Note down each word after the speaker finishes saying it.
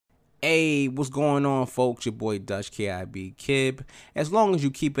Hey, what's going on, folks? Your boy Dutch KIB Kib. As long as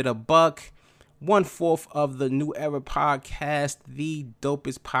you keep it a buck, 1/4 of the New Era podcast, the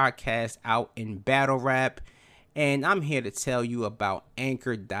dopest podcast out in battle rap. And I'm here to tell you about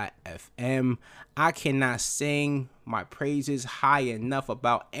Anchor.fm. I cannot sing my praises high enough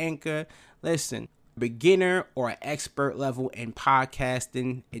about Anchor. Listen, beginner or expert level in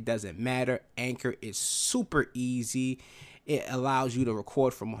podcasting, it doesn't matter. Anchor is super easy. It allows you to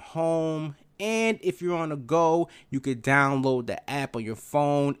record from home, and if you're on the go, you could download the app on your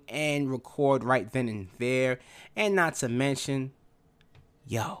phone and record right then and there. And not to mention,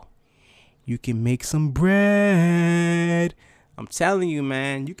 you can make some bread. I'm telling you,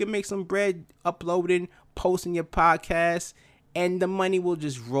 man, you can make some bread uploading, posting your podcast, and the money will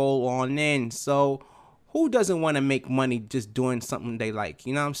just roll on in. So who doesn't want to make money just doing something they like?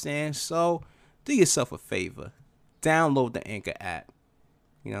 You know what I'm saying? So do yourself a favor. Download the Anchor app.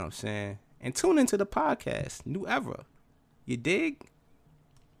 You know what I'm saying? And tune into the podcast. New Era. You dig?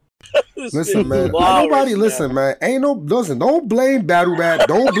 Listen, man. Listen, man. Don't blame battle rap.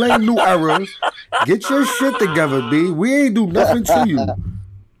 Don't blame New Era. Get your shit together, B. We ain't do nothing to you.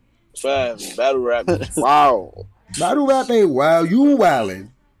 Fam, battle rap is wow. Battle rap ain't wild. You wildin'.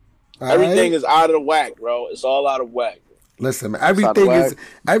 Everything is out of whack, bro. It's all out of whack. Listen, man,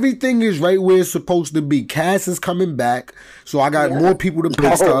 everything is right where it's supposed to be. Cass is coming back, so I got more people to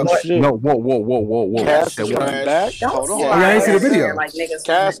pick up. No, whoa. Cass is coming back. Hold on. I ain't see the video.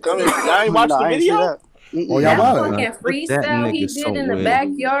 Cass coming. I ain't watched the video. Oh, y'all that fucking freestyle he did in the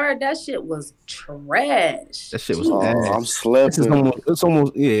backyard, that shit was trash. That shit was ass. I'm slipping. It's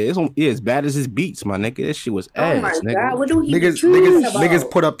almost as bad as his beats, my nigga. That shit was ass. Oh my nigga. God, what do he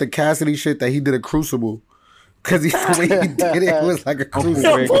niggas put up the Cassidy shit that he did a Crucible. Cause the way he did it was like a crucible.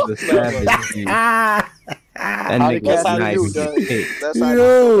 That nigga was nice. That's how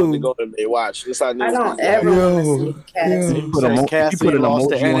you go to they watch. This how I don't ever want to see Cassidy. You put an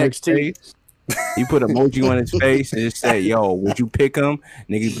emoji on his face. You put an emoji on his face and just say, "Yo, would you pick him?"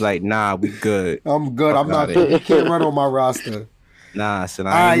 Nigga be like, "Nah, we good. I'm good. I'm not. You can't run on my roster." Nah, son.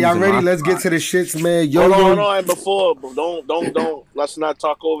 All right, y'all ready? Let's get to the shits, man. Hold on. Before, but don't. Let's not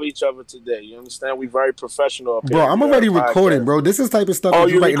talk over each other today. You understand? We very professional up here. Bro, I'm already recording, bro. This is type of stuff. Oh,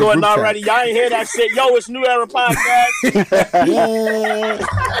 you recording already? Y'all ain't hear that shit? Yo, it's New Era podcast.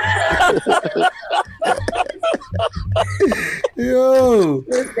 Yo,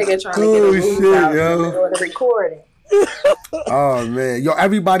 this nigga trying to get a shit, yo. Recording. Oh man, yo!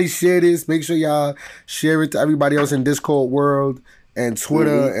 Everybody share this. Make sure y'all share it to everybody else in Discord world and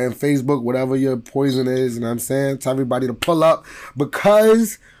Twitter and Facebook, whatever your poison is. You know what I'm saying? Tell everybody to pull up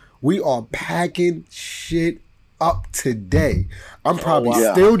because we are packing shit up today. I'm probably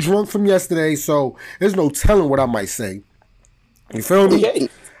still drunk from yesterday, so there's no telling what I might say. You feel me? Okay.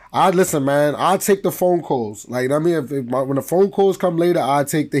 Listen, man. I'll take the phone calls. Like I mean, when the phone calls come later, I'll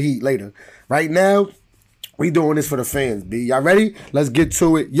take the heat later. Right now. We doing this for the fans, B. Y'all ready? Let's get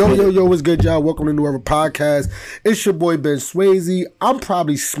to it. Yo, what's good, y'all? Welcome to New Era Podcast. It's your boy, Ben Swayze. I'm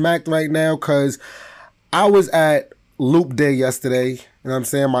probably smacked right now because I was at Loop Day yesterday. You know what I'm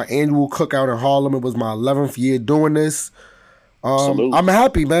saying? My annual cookout in Harlem. It was my 11th year doing this. I'm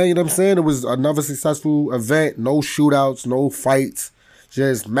happy, man. You know what I'm saying? It was another successful event. No shootouts, no fights.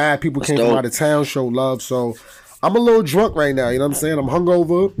 Just mad people came from out of town, show love. So I'm a little drunk right now, you know what I'm saying? I'm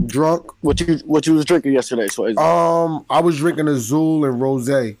hungover, drunk. What you was drinking yesterday, Swayze? I was drinking a Zool and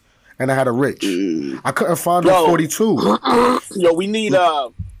Rosé, and I had a Rich. I couldn't find a 42. Yo, we need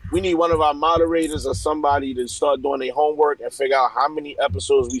one of our moderators or somebody to start doing their homework and figure out how many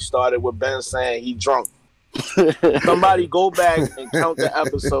episodes we started with Ben saying he drunk. Somebody go back and count the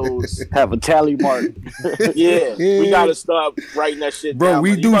episodes. Have a tally mark. Yeah, we gotta start writing that shit bro, down.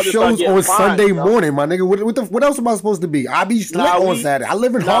 We do shows on Sunday morning, my nigga. What else am I supposed to be? I be lit on Saturday. I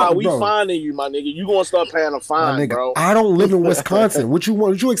live in Harlem, we finding you, my nigga. You gonna start paying a fine, bro. I don't live in Wisconsin. What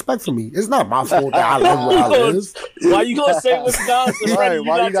you expect from me? It's not my fault that I live where I live. Why you gonna say Wisconsin? Right, you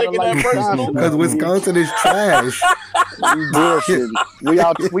not taking that personal? Because Wisconsin is trash.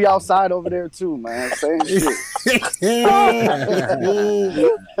 We outside over there too, man. Same shit.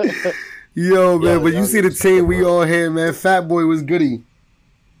 Yo, man, but you see the team we all here, man. Fat Boy was goody.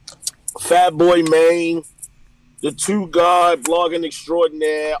 Fat Boy Maine, the two guard blogging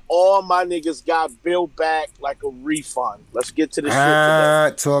extraordinaire. All my niggas got billed back like a refund. Let's get to the shit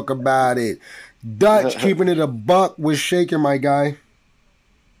today. Talk about it. Dutch keeping it a buck was shaking, my guy.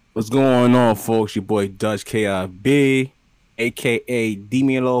 What's going on, folks? Your boy Dutch KIB, aka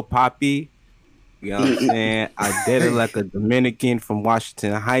Dimelo Papi. You know what I'm saying? I did it like a Dominican from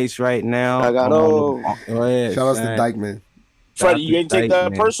Washington Heights right now. I got Shout out to Dykeman. Freddie, you ain't take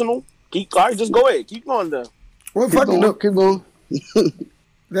that personal? All right, just go ahead. Keep going there. Well, Keep going.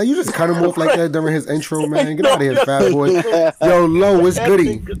 Yeah, you just cut him off like that during his intro, man. Get out of here, fat boy. Yo, Low, what's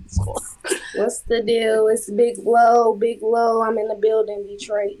goody? What's the deal? It's Big Low, Big Low. I'm in the building,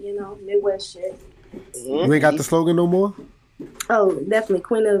 Detroit, Midwest shit. You ain't got the slogan no more? Oh, definitely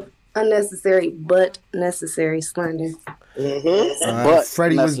Queen of Unnecessary but Necessary Slender.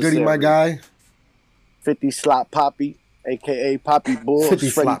 Freddie was goody, my guy. 50 Slot Poppy, a.k.a. Poppy Bulls, 50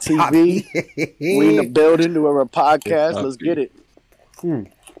 Freddie Slot TV. Poppy. We in the building doing a podcast. Let's get it.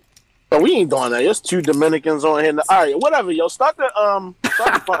 But we ain't doing that. There's 2 Dominicans on here. All right, whatever, yo. Start the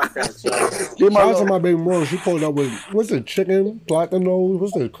podcast, yo. Shout out to my baby mom. She pulled up with what's the chicken, platanos,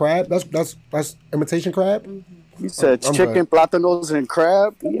 what's the crab? That's imitation crab. You said chicken, platanos, and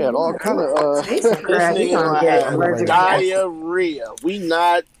crab. He had all kind of This nigga had diarrhea. We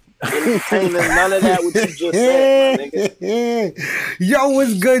not entertaining none of that what you just said, my nigga. Yo,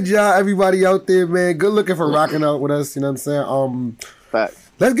 what's good, y'all? Everybody out there, man. Good looking for rocking out with us. You know what I'm saying? Fact.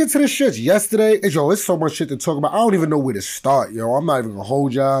 Let's get to the shits. Yesterday, yo, it's so much shit to talk about. I don't even know where to start, yo. I'm not even gonna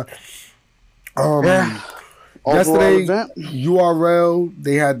hold y'all. Yesterday, URL,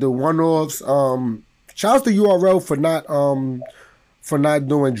 they had the one-offs. Shout out to URL for not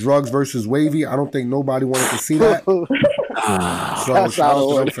doing drugs versus wavy. I don't think nobody wanted to see that. So shout out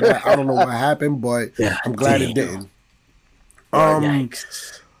to them for that. I don't know what happened, but I'm glad it didn't. I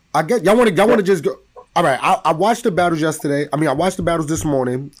get y'all want to just go. All right, I watched the battles yesterday. I mean, I watched the battles this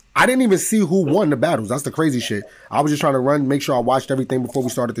morning. I didn't even see who won the battles. That's the crazy shit. I was just trying to make sure I watched everything before we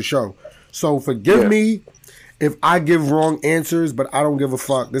started the show. So forgive me if I give wrong answers, but I don't give a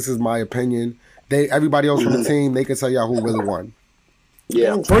fuck. This is my opinion. Everybody else on the team, they can tell y'all who really won.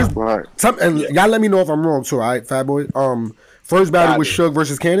 Yeah. First, and y'all let me know if I'm wrong too. All right, Fat Boy. First battle was Suge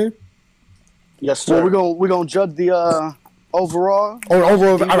versus Cannon. Yes, sir. Well, we're gonna judge the overall.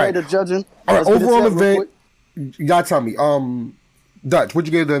 Overall. All right. The judging. All right. Overall event. Y'all tell me. Dutch,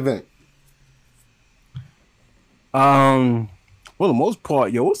 what'd you give the event? Well, the most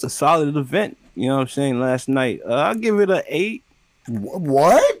part, yo, it's a solid event. You know what I'm saying? Last night, I'll give it an 8.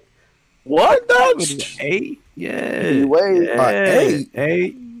 What? What? Dutch? 8? Yeah. 8.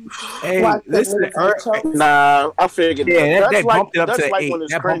 8. Hey, listen, nah, I figured. Yeah, that bumped it up to like 8.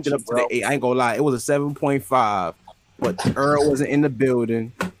 That bumped it up to the 8. I ain't gonna lie, it was a 7.5, but Earl wasn't in the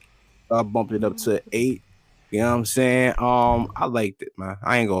building. So I bumped it up to 8. You know what I'm saying? I liked it, man.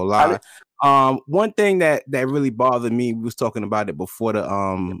 I ain't gonna lie. One thing that really bothered me, we was talking about it before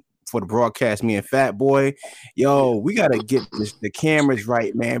the broadcast, me and Fat Boy, yo, we gotta get the cameras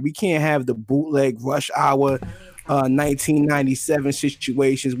right, man. We can't have the bootleg rush hour 1997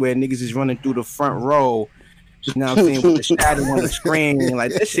 situations where niggas is running through the front row. You know what I'm saying? With the shadow on the screen.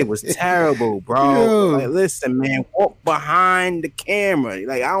 Like, that shit was terrible, bro. Yo. Like, listen, man, walk behind the camera.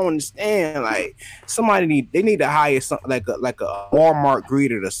 Like, I don't understand. Like, they need to hire something like a Walmart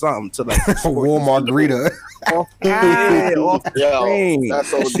greeter or something to like a Walmart greeter. Off the screen. That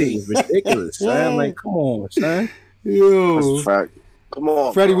shit is ridiculous, son. Like, come on, son. Yo. That's fact. Come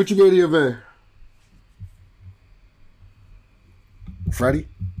on, Freddie, what you gave the event? Freddie?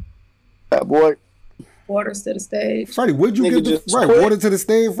 That boy. Waters to the stage. Freddie, what'd you give the water to the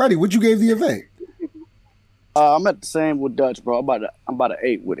stage? Freddie, what'd you give the event? I'm at the same with Dutch, bro. I'm about an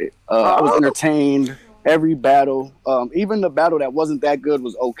 8 with it. I was entertained every battle. Even the battle that wasn't that good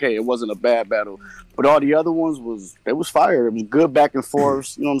was okay. It wasn't a bad battle. But all the other ones was fire. It was good back and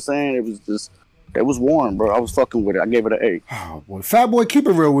forth. You know what I'm saying? It was warm, bro. I was fucking with it. I gave it an 8. Oh boy, Fat Boy, keep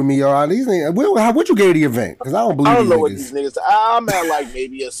it real with me, y'all. What you gave the event? Because I don't believe. I don't know what these niggas. I'm at like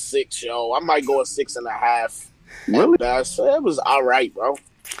maybe a 6, yo. I might go a 6.5. Really? It was all right, bro.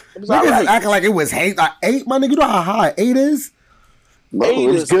 It was all right. Acting like it was 8, my nigga. You know how high 8 is? Bro, it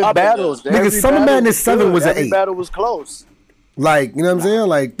was good battles. Nigga, Summer Madness 7 was an 8. Every battle was close. Like, you know what I'm saying?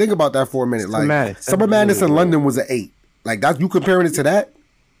 Like, think about that for a minute. Like, Summer Madness in London was an 8. Like, you comparing it to that?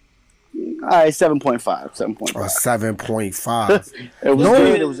 All right, 7.5. 7.5. 7.5. It was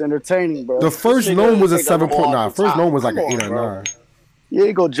good. It was entertaining, bro. The first known was a 7.9. First known was like an 8 or 9. You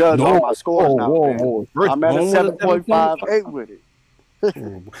ain't gonna judge all my scores now. I'm at a 7.5, 8 with it.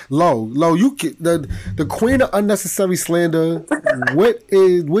 Low, the queen of unnecessary slander. What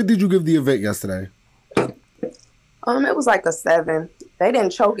did you give the event yesterday? It was like a 7. They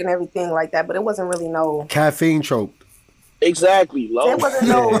didn't choke and everything like that, but it wasn't really no caffeine choke. Exactly, low. There wasn't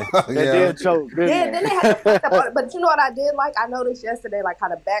no. They did choke. Then they had to but you know what I did like? I noticed yesterday, like how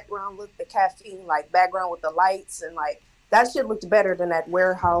the background looked, the caffeine like background with the lights and like that shit looked better than that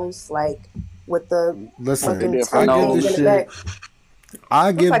warehouse like with the. Listen,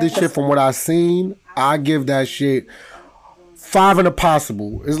 I give this shit from what I seen. I give that shit 5 in a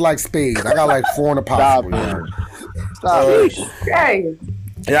possible. It's like spades. I got like 4 in a possible. Hey.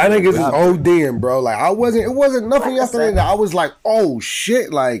 Yeah, I think it's just ODing, bro. Like it wasn't nothing yesterday that I was like, oh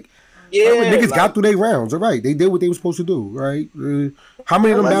shit, like niggas got through their rounds. All right, they did what they were supposed to do, right? How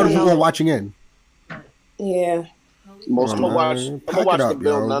many of them battles you gonna watch again? Yeah. Most I'm gonna watch the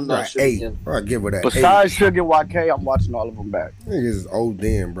Bill None that shit 8. again. All right, give her that. Besides Sugar and YK, I'm watching all of them back. Niggas is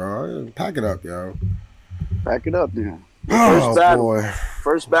ODing, bro. Pack it up, yo. Pack it up, then.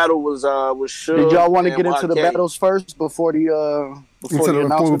 First battle was Suge. Did y'all want to get and into the YK. battles first before the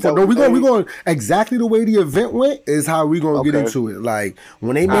announcement? No, we going exactly the way the event went is how we gonna get into it. Like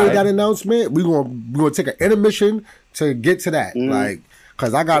when they made that announcement, we gonna take an intermission to get to that. Like,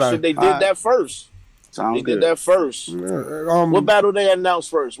 cause I gotta. They did that first. Sounds did that first. What battle they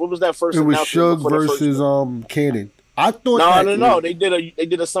announced first? What was that first? It was announcement Suge versus Cannon. I thought no. They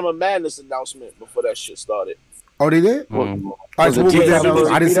did a Summer Madness announcement before that shit started. Oh, they did? What was that?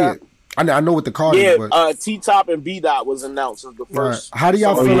 I didn't see it. I know what the card is. But T-Top and B-Dot was announced as the first. Right. How do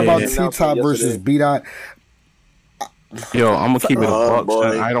y'all feel about T-Top versus B-Dot? Yo, I'm gonna keep it a buck.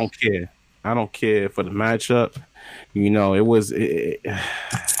 Son. I don't care. I don't care for the matchup. You know,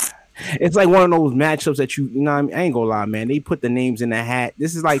 it's like one of those matchups that you know what I mean? I ain't gonna lie, man. They put the names in the hat.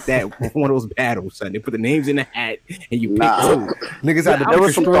 This is like that one of those battles, son. They put the names in the hat and you pick two. Niggas had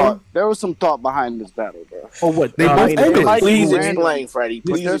there was some thought behind this battle, bro. Oh, what? They both English. Please explain, Freddie.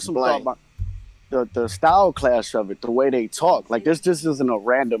 Please explain. The style clash of it, the way they talk, like this just isn't a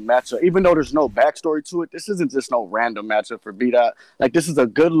random matchup. Even though there's no backstory to it, this isn't just no random matchup for B-Dot. Like this is a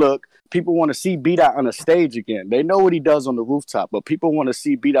good look. People want to see B-Dot on a stage again. They know what he does on the rooftop, but people want to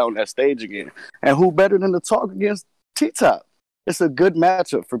see B-Dot on that stage again. And who better than to talk against T-Top? It's a good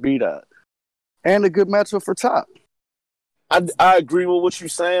matchup for B-Dot and a good matchup for Top. I agree with what you're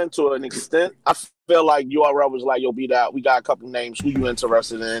saying to an extent. I feel like URL was like, yo, B-Dot, we got a couple names. Who you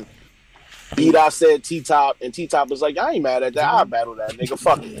interested in? B-Dot said T-Top, and T-Top was like, I ain't mad at that. I'll battle that nigga.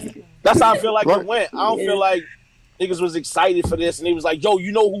 Fuck it. That's how I feel like it went. I don't feel like niggas was excited for this, and he was like, yo,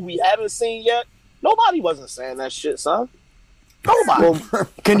 you know who we haven't seen yet? Nobody wasn't saying that shit, son. Nobody. Well,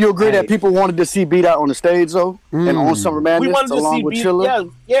 can you agree that people wanted to see B-Dot on the stage, though? And on Summer Madness, we wanted to along see with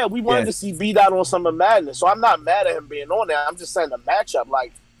Chilla? Yeah, we wanted to see B-Dot on Summer Madness, so I'm not mad at him being on there. I'm just saying the matchup,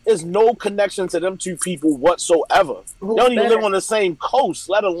 like, there's no connection to them two people whatsoever. They don't even live on the same coast,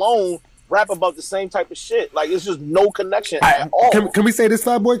 let alone rap about the same type of shit. Like, it's just no connection at all. Can we say this,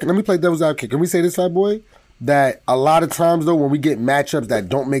 Fat Boy? Let me play devil's advocate. Can we say this, Fat Boy? That a lot of times, though, when we get matchups that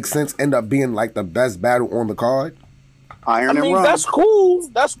don't make sense, end up being like the best battle on the card. I mean, that's cool.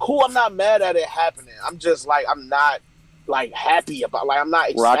 That's cool. I'm not mad at it happening. I'm just like, I'm not like happy about, like, I'm not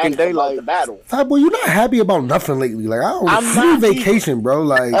excited about the battle. Fat Boy, you're not happy about nothing lately. Like, I'm free vacation, bro.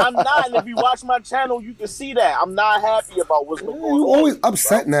 Like, I'm not. And if you watch my channel, you can see that I'm not happy about what's going on. You always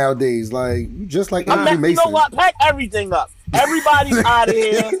upset nowadays. Like, you just like Andrew Mason. You know what? Pack everything up. Everybody's out of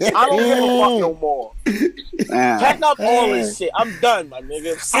here. I don't give a fuck no more. Pack up all this shit. I'm done, my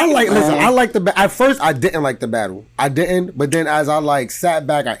nigga. I like the at first I didn't like the battle. I didn't, but then as I like sat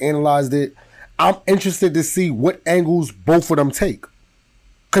back, I analyzed it. I'm interested to see what angles both of them take.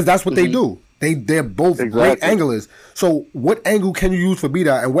 Cause that's what they do. They're both great anglers. So what angle can you use for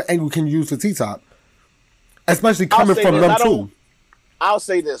B-Dot and what angle can you use for T-Top? Especially coming from them too. I'll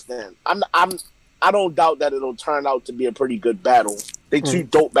say this then. I don't doubt that it'll turn out to be a pretty good battle. They two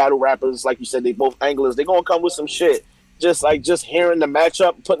dope battle rappers, like you said. They both anglers. They gonna come with some shit. Just hearing the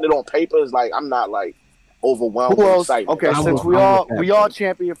matchup, putting it on paper is like I'm not like overwhelmed. Who else? Excited. Okay, since we all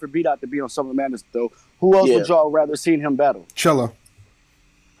champion for B-Dot to be on Summer Madness though. Who else would y'all rather seen him battle? Chilla.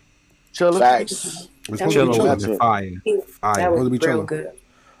 Facts. Chilla was fire. That was real good.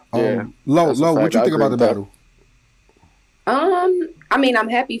 Low, what you think about the battle? I mean, I'm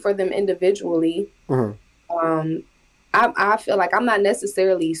happy for them individually. I feel like I'm not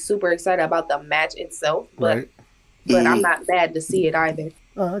necessarily super excited about the match itself, but I'm not mad to see it either.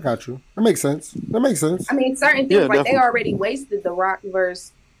 Oh, I got you. That makes sense. I mean, certain things they already wasted the Rock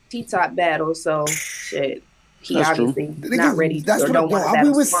versus T-Top battle, so shit. He obviously not ready. That's what we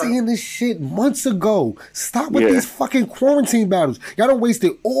were seeing this shit months ago. Stop with these fucking quarantine battles. Y'all done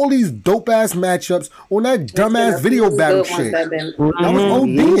wasted all these dope ass matchups on that dumbass video battle shit. That was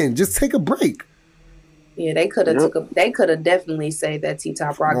ODing. Just take a break. Yeah, they could have definitely said that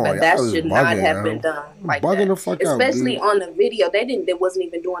T-Top Rock, but that should not have been done like that. The fuck especially out, on the video. They wasn't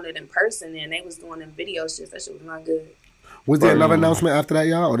even doing it in person, and they was doing it in video shit. That shit was not good. Was there another announcement after that,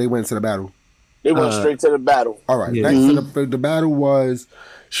 y'all, or they went to the battle? They went straight to the battle. All right. Next to the battle was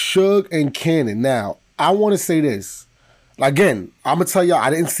Suge and Cannon. Now, I want to say this. Again, I'm gonna tell y'all, I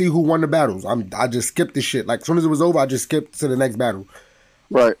didn't see who won the battles. I just skipped the shit. Like as soon as it was over, I just skipped to the next battle.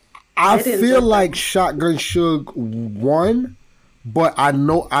 Right. I feel like Shotgun Suge won, but I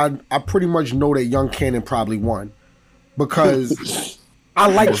know I pretty much know that Young Cannon probably won because I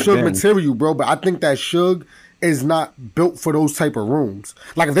like Suge material, bro. But I think that Suge is not built for those type of rooms.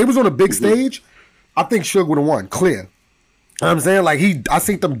 Like if they was on a big stage, I think Suge would have won, clear. You know what I'm saying? Like I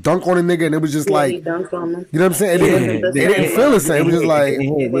seen them dunk on a nigga and it was just like, he dunked on him. You know what I'm saying? It didn't feel the same. It was just like,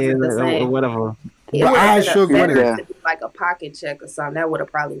 whatever. It but would I have Suge been winning. better to be like a pocket check or something. That would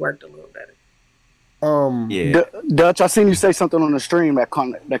have probably worked a little better. Dutch, I seen you say something on the stream that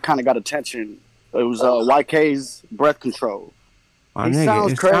kind of got attention. It was YK's breath control. My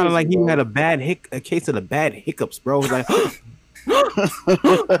nigga, it sounded like he had a case of the bad hiccups, bro. It was like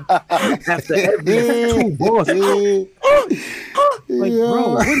after every 2 bars. Like,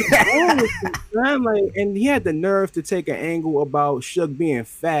 bro, what is wrong with you, man? Like, and he had the nerve to take an angle about Suge being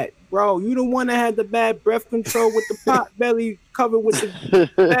fat. Bro, you the one that had the bad breath control with the pot belly covered with the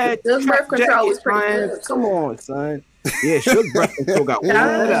bad This breath control was pretty man. good. Come on, son. Yeah, Suge breath control got way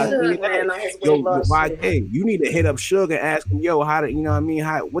better. Yo, YK, you need to hit up Suge and ask him, yo, how to, you know what I mean?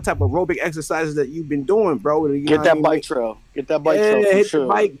 What type of aerobic exercises that you've been doing, bro? You Get that bike trail. Get that bike trail. Yeah, hit Suge. the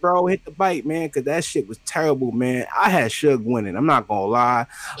bike, bro. Hit the bike, man, because that shit was terrible, man. I had Suge winning. I'm not gonna lie.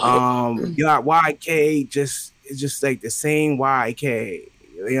 You got YK, it's just like the same YK.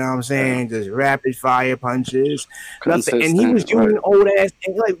 You know what I'm saying? Just rapid fire punches. Nothing. And he was using old ass.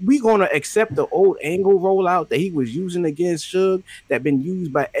 And like, we gonna accept the old angle rollout that he was using against Suge that been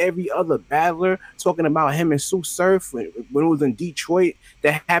used by every other battler. Talking about him and Sue Surf when it was in Detroit.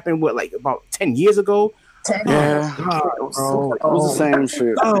 That happened like about 10 years ago. Yeah, bro. It was the same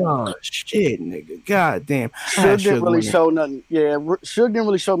shit. Oh shit, nigga. God damn. Suge didn't really show nothing. Yeah, Suge didn't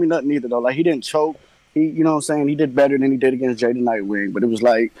really show me nothing either though. Like he didn't choke. He, you know what I'm saying? He did better than he did against Jada Nightwing. But it was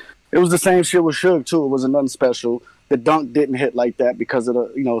like, it was the same shit with Suge too. It wasn't nothing special. The dunk didn't hit like that because of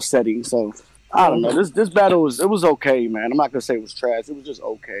the, setting. So I don't know. This battle was okay, man. I'm not gonna say it was trash. It was just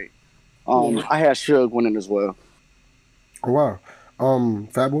okay. I had Suge winning as well. Oh, wow.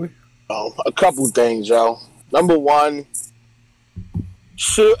 Fatboy? A couple things, yo. Number one,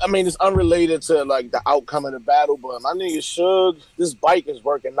 it's unrelated to like the outcome of the battle, but my nigga Suge, this bike is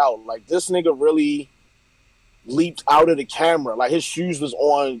working out. Like this nigga really leaped out of the camera. Like his shoes was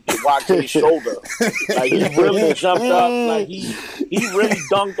on YK's shoulder. Like he really jumped up. Like he really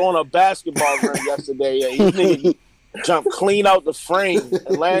dunked on a basketball rim yesterday. And he nigga jumped clean out the frame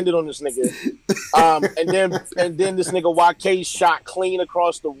and landed on this nigga. And then this nigga YK shot clean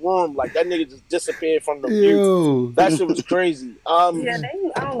across the room. Like that nigga just disappeared from the view. That shit was crazy. I don't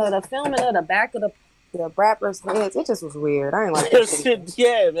know, the filming of the back of the rappers' heads, it just was weird. I ain't like that shit.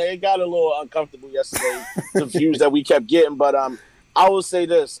 Yeah, man, it got a little uncomfortable yesterday, the views that we kept getting. But I will say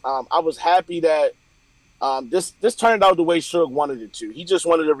this. I was happy that this turned out the way Suge wanted it to. He just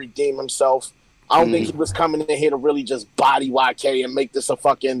wanted to redeem himself. I don't think he was coming in here to really just body YK and make this a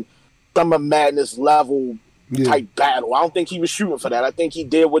fucking Summer Madness level type battle. I don't think he was shooting for that. I think he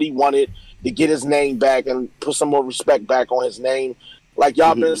did what he wanted to get his name back and put some more respect back on his name. Like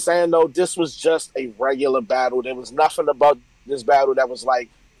y'all been saying, though, this was just a regular battle. There was nothing about this battle that was like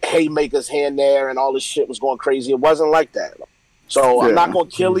haymakers here and there and all this shit was going crazy. It wasn't like that. So I'm not going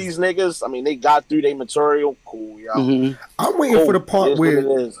to kill these niggas. I mean, they got through their material. Cool, y'all. I'm waiting for the part where,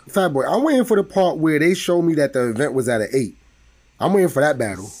 Fatboy, I'm waiting for the part where they show me that the event was at an 8. I'm waiting for that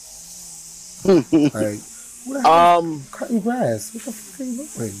battle. Like, cutting grass. What the fuck are you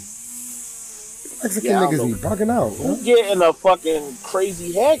doing? Mexican niggas be bugging out. Who getting a fucking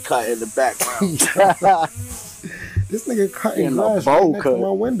crazy haircut in the background? This nigga cutting grass right next to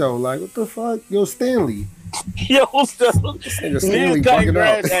my window. Like, what the fuck? Yo, Stanley. Yo, Stanley cutting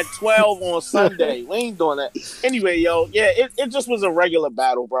grass at 12 on Sunday. We ain't doing that. Anyway, yo, it just was a regular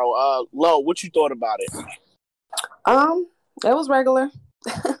battle, bro. Lo, what you thought about it? It was regular.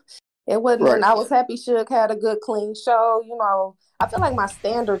 It wasn't. Right. I was happy Suge had a good, clean show. I feel like my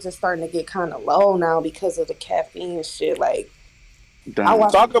standards are starting to get kind of low now because of the caffeine shit. Like,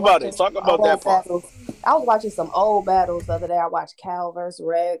 talk about that part. I was watching some old battles the other day. I watched Cal versus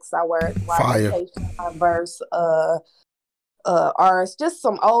Rex. I watched K-Shine versus Ars. Just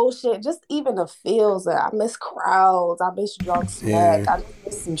some old shit. Just even the feels. I miss crowds. I miss drunk smack. I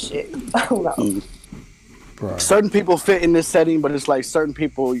miss some shit. I don't know. Right. Certain people fit in this setting, but it's like certain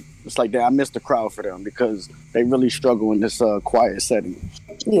people, it's like I miss the crowd for them because they really struggle in this quiet setting.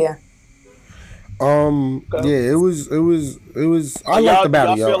 Yeah. It was. I like the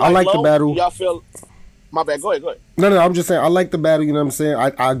battle, yo. I like the battle. Y'all feel? My bad. Go ahead. No. I'm just saying I like the battle. You know what I'm saying?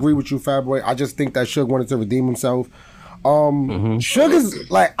 I agree with you, Fatboy. I just think that Suge wanted to redeem himself. Suge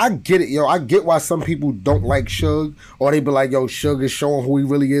is like, I get it, yo. I get why some people don't like Suge, or they be like, yo, Suge is showing who he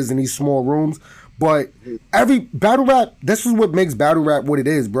really is in these small rooms. But every battle rap, this is what makes battle rap what it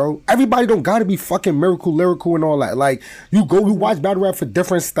is, bro. Everybody don't gotta be fucking lyrical and all that. Like, you watch battle rap for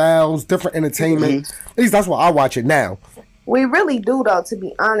different styles, different entertainment. At least that's why I watch it now. We really do, though, to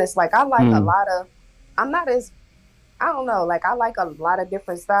be honest. Like, I like a lot of, I don't know, like, I like a lot of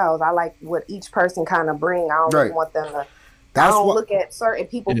different styles. I like what each person kind of bring. I don't really want them to, I don't look at certain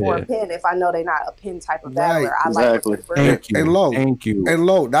people for a pin if I know they're not a pin type of battler. I like what they bring. Thank you. And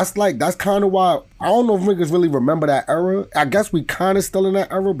low, that's kind of why, I don't know if niggas really remember that era. I guess we kind of still in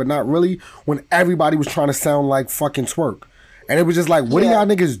that era, but not really, when everybody was trying to sound like fucking Twerk. And it was just like, what are y'all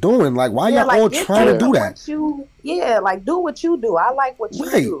niggas doing? Like, why y'all all trying to do that? Like, do what you do. I like what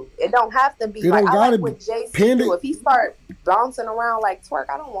you do. It don't have to be like, I like what JC do. If he start bouncing around like Twerk,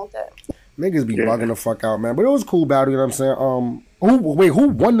 I don't want that. Niggas be bugging the fuck out, man. But it was a cool battle, you know what I'm saying? Who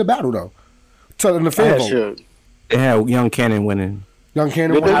won the battle, though? In the fan vote. They had Young Cannon winning. Young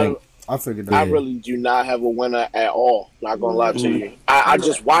Cannon winning? I figured that. I really do not have a winner at all. Not gonna lie to you. I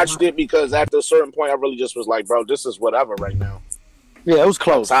just watched it because after a certain point, I really just was like, bro, this is whatever right now. Yeah, it was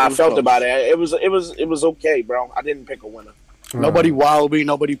close. How I felt about it. It was okay, bro. I didn't pick a winner. Nobody wowed me.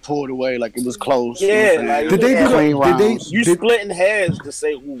 Nobody pulled away. Like, it was close. Yeah, like, did they splitting hairs to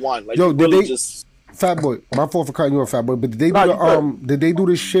say who won? Like, yo, did they Fat Boy? My fault for cutting you off, Fat Boy. But did they do did they do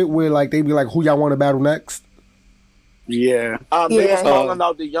this shit where like they be like, who y'all want to battle next? Yeah. They was calling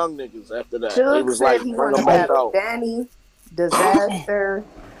out the young niggas after that. It was like he wanted to battle Danny, Disaster.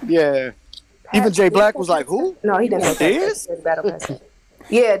 Yeah. Even Jay Black was like, who? No, he didn't. Diz?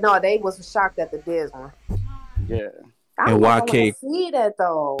 Yeah, no, they was shocked at the Diz one. Yeah. I don't YK see that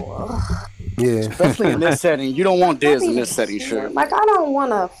though. Yeah, especially in this setting. You don't want Diz in this setting, sure. Like, I don't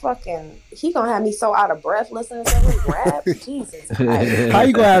want to fucking. He gonna have me so out of breath listening to him rap. Jesus Christ. How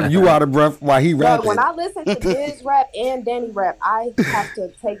you gonna have you out of breath while he rapping? When I listen to Diz rap and Danny rap, I have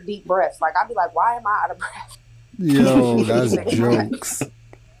to take deep breaths. Like, I be like, why am I out of breath? Yo, that's jokes.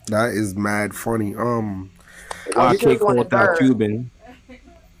 That is mad funny. YK called out Cuban.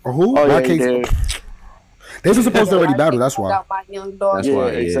 Who? Oh, yeah, YK. They were supposed to already battle. That's why. That's why.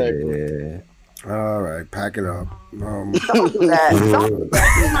 Exactly. Yeah. All right, pack it up. Don't do that.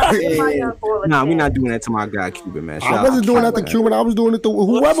 Nah, we're not doing that to my guy Cuban, man. I wasn't doing that to Cuban. I was doing it to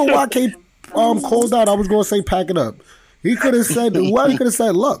whoever YK called out. I was gonna say pack it up. He could have said whoever. He could have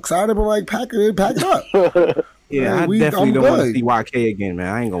said Lux. I'd have been like pack it up. Yeah, man, I definitely don't want to see YK again, man.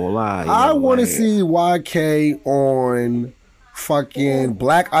 I ain't gonna lie. I want to see YK on fucking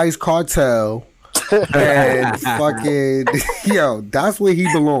Black Ice Cartel. And fucking yo, that's where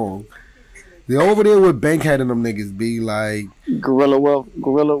he belong. They're over there with Bankhead and them niggas. Be like Guerrilla,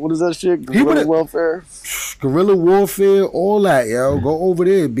 what is that shit? Guerrilla Warfare, Guerrilla Warfare, all that, yo. Go over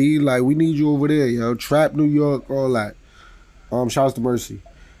there. Be like, we need you over there, yo. Trap New York, all that. Shouts to Mercy.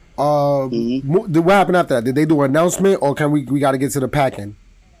 What happened after that? Did they do an announcement, or can we got to get to the packing?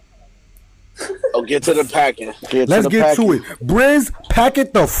 Oh, get to the packing. Let's get to it. Brizz, pack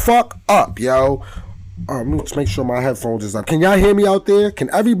it the fuck up, yo. Let me just make sure my headphones is up. Can y'all hear me out there? Can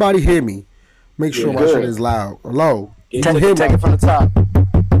everybody hear me? Make sure my shit is loud. Hello? Can you hear me? Take it from the top.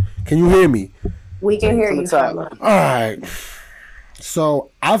 Can you hear me? We can hear you. All right. So,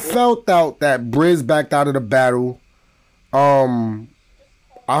 I felt out that Brizz backed out of the battle. I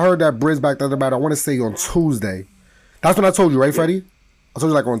heard that Brizz backed out of the battle, I want to say on Tuesday. That's when I told you, right, Freddie? I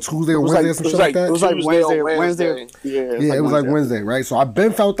told you like on Tuesday or Wednesday or some shit like that. It was like Wednesday. Yeah, it was like Wednesday, right? So I've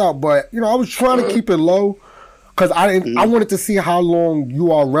been felt out, but you know, I was trying to keep it low because I wanted to see how long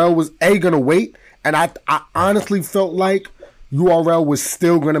URL was gonna wait, and I honestly felt like URL was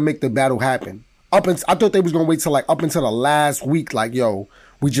still gonna make the battle happen. I thought they was gonna wait till like up until the last week, like yo,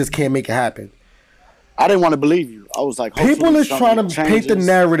 we just can't make it happen. I didn't want to believe you. I was like, people is trying to paint the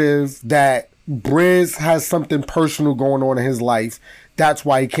narrative that Brizz has something personal going on in his life. That's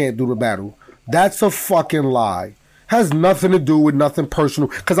why he can't do the battle. That's a fucking lie. Has nothing to do with nothing personal.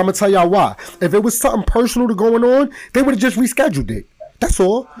 Because I'm going to tell y'all why. If it was something personal to going on, they would have just rescheduled it. That's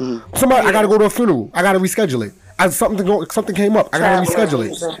all. Somebody, I got to go to a funeral. I got to reschedule it. Something came up. I got to reschedule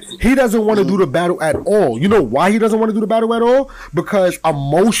it. He doesn't want to do the battle at all. You know why he doesn't want to do the battle at all? Because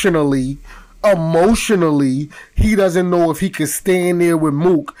emotionally, he doesn't know if he can stand there with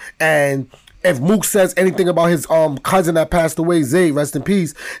Mook, and if Mook says anything about his cousin that passed away, Zay, rest in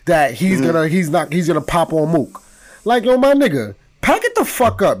peace, that he's gonna pop on Mook. Like, yo, my nigga, pack it the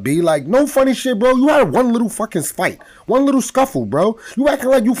fuck up, B. Like, no funny shit, bro. You had one little fucking fight, one little scuffle, bro. You acting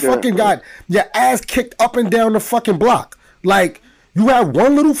like you fucking got your ass kicked up and down the fucking block. Like, You had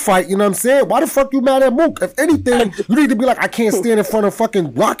one little fight, you know what I'm saying? Why the fuck you mad at Mook? If anything, you need to be like, I can't stand in front of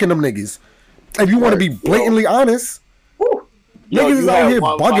fucking rocking them niggas. If you want to be blatantly honest. Niggas is out here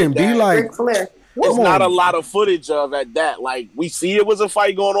bugging, be like... It's not a lot of footage of at that. Like, we see it was a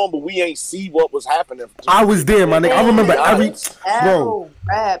fight going on, but we ain't see what was happening. I was there, my nigga. I remember every... Bro.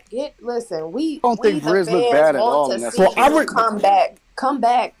 Listen, we don't think Brizz look bad at all. So I would come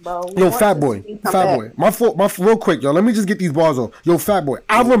back, bro. Yo, Fat Boy. My fault, real quick, yo. Let me just get these bars off. Yo, Fat Boy.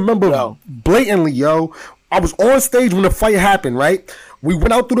 I remember blatantly, yo. I was on stage when the fight happened, right? We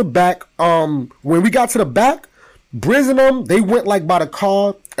went out through the back. When we got to the back, Brizz and them, they went like by the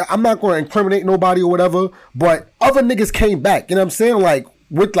car. I'm not going to incriminate nobody or whatever, but other niggas came back. You know what I'm saying? Like,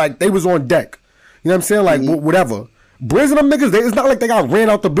 with like, they was on deck. You know what I'm saying? Like, whatever. Brizz and them niggas, it's not like they got ran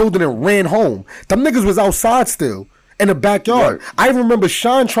out the building and ran home. Them niggas was outside still. In the backyard. Right. I remember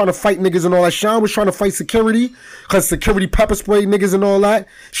Sean trying to fight niggas and all that. Sean was trying to fight security because security pepper sprayed niggas and all that.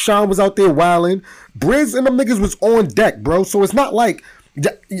 Sean was out there wilding. Brizz and them niggas was on deck, bro. So it's not like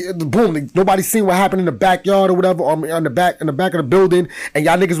boom, nobody seen what happened in the backyard or whatever, or on the back of the building, and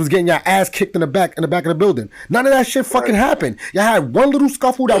y'all niggas was getting your ass kicked in the back of the building. None of that shit fucking happened. Y'all had one little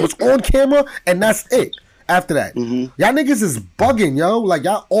scuffle that was on camera, and that's it. After that, y'all niggas is bugging, yo. Like,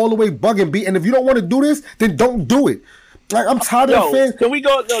 y'all all the way bugging, B. And if you don't want to do this, then don't do it. Like, I'm tired of fans. Can we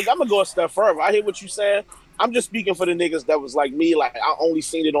go? Look, I'm gonna go a step further. I hear what you saying. I'm just speaking for the niggas that was like me. Like, I only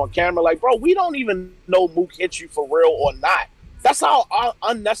seen it on camera. Like, bro, we don't even know Mook hit you for real or not. That's how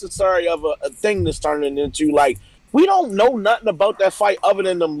unnecessary of a thing this turning into. Like, we don't know nothing about that fight other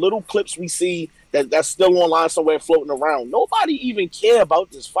than them little clips we see that's still online somewhere floating around. Nobody even care about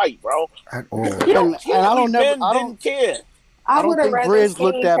this fight, bro. At all. You don't care. And I don't care. I would have think rather Brizz seen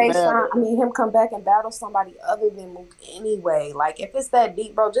looked that bad. him come back and battle somebody other than Mook anyway. Like, if it's that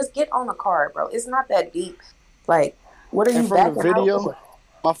deep, bro, just get on the card, bro. It's not that deep. Like, what are you backing the video? out?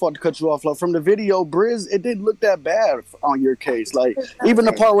 My fault to cut you off. Like, from the video, Brizz, it didn't look that bad on your case. Like, even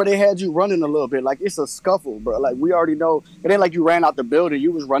the part where they had you running a little bit, like, it's a scuffle, bro. Like, we already know. It ain't like you ran out the building.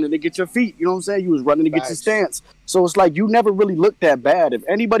 You was running to get your feet. You know what I'm saying? You was running to get your stance. So it's like you never really looked that bad. If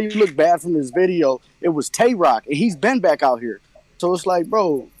anybody looked bad from this video, it was Tay-Rock, and he's been back out here. So it's like,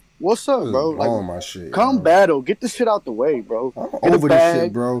 bro, what's up, bro? Like, my shit, come battle. Get this shit out the way, bro. I'm over this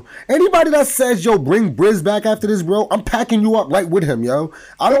shit, bro. Anybody that says, yo, bring Brizz back after this, bro, I'm packing you up right with him, yo.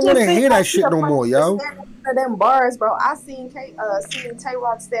 I don't want to hear that shit no more, yo. Of them bars, bro. I seen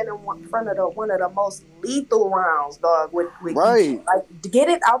Tay-Rock stand in front of one of the most lethal rounds, dog. With right, like, to get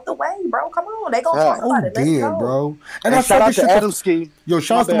it out the way, bro. Come on, they gonna talk about it. Let's go, bro. And shout out to Adam Ski. Yo,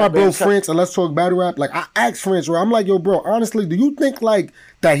 shout out to my bro France, and let's talk battle rap. Like, I asked France, bro. I'm like, yo, bro. Honestly, do you think like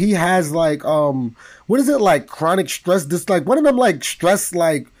that he has like what is it, like chronic stress? This like one of them like stress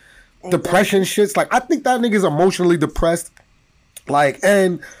like depression shits. Like, I think that nigga's emotionally depressed. Like,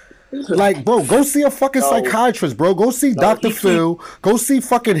 and. Like, bro, go see a fucking psychiatrist, bro. Go see Dr. Phil. Go see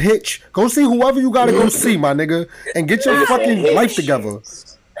fucking Hitch. Go see whoever you gotta go see, my nigga. And get your fucking life together.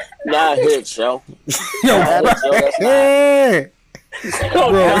 Not Hitch, yo. Yeah.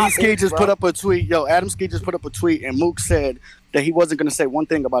 Adam Ski just put up a tweet. Yo, Adam Ski just put up a tweet, and Mook said that he wasn't gonna say one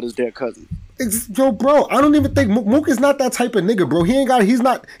thing about his dead cousin. Yo, bro, I don't even think Mook is not that type of nigga, bro. He's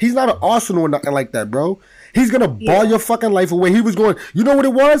not an Arsenal or nothing like that, bro. He's gonna ball your fucking life away. He was going, you know what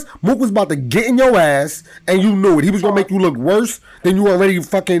it was? Mook was about to get in your ass, and you knew it. He was gonna make you look worse than you already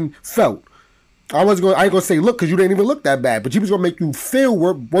fucking felt. I ain't gonna say look, because you didn't even look that bad, but he was gonna make you feel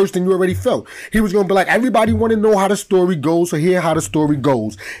worse than you already felt. He was gonna be like, everybody want to know how the story goes, so hear how the story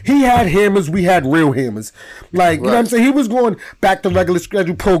goes. He had hammers, we had real hammers. Like, you know what I'm saying? He was going back to regular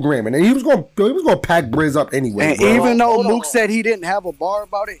schedule programming, and he was gonna pack Brizz up anyway. And bro, even though Mook said he didn't have a bar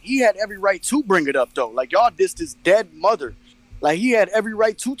about it, he had every right to bring it up though. Like, y'all dissed his dead mother. Like, he had every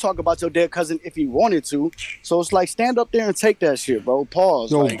right to talk about your dead cousin if he wanted to. So it's like, stand up there and take that shit, bro.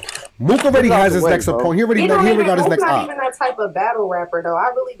 Pause. Yo, like, Mook already has his next opponent. He already got his next op. Not even that type of battle rapper, though. I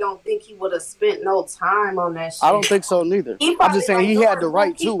really don't think he would have spent no time on that shit. I don't think so, neither. I'm just saying he had the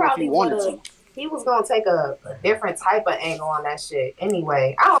right to if he wanted to. He was going to take a different type of angle on that shit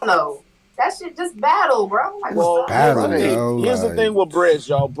anyway. I don't know. That shit just battle, bro. Like, here's the thing with Brizz,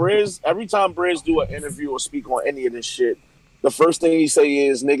 y'all. Brizz, every time Brizz do an interview or speak on any of this shit, the first thing he say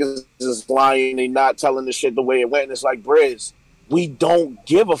is niggas is lying, they not telling the shit the way it went. And it's like, Brizz, we don't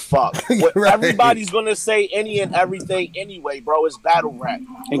give a fuck. Right. Everybody's gonna say any and everything anyway, bro. It's battle rap.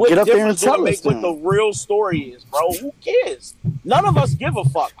 And what get up there and tell us what the real story is, bro. Who cares? None of us give a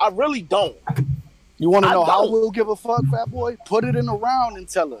fuck. I really don't. You want to know how we'll give a fuck, fat boy? Put it in a round and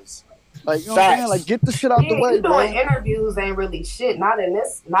tell us. Like, you know what I'm saying? Like, get the shit out the way, bro. Doing interviews ain't really shit. Not in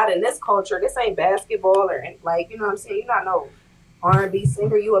this culture. This ain't basketball or like, you know what I'm saying? You not know. R&B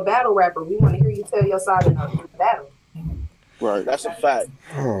singer, you a battle rapper. We want to hear you tell your side in a battle. Right, that's a fact.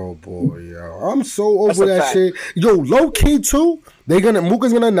 Oh boy, yo, I'm so over that shit. Yo, low key too. Mook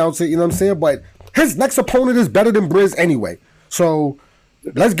is gonna announce it. You know what I'm saying? But his next opponent is better than Brizz anyway. So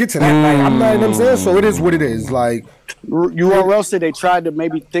let's get to that. Like, I'm not. You know what I'm saying? So it is what it is. Like URL said they tried to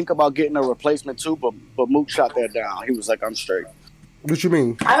maybe think about getting a replacement too, but Mook shot that down. He was like, "I'm straight." What you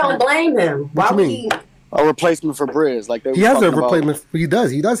mean? I don't blame him. What you mean? A replacement for Brizz, like he has a replacement. He does.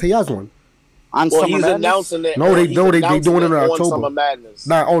 He has one. Well, he's announcing it. No, they doing it in October. Summer Madness.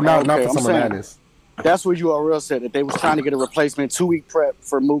 Not for Summer Madness. That's what URL said, that they was trying to get a replacement 2-week prep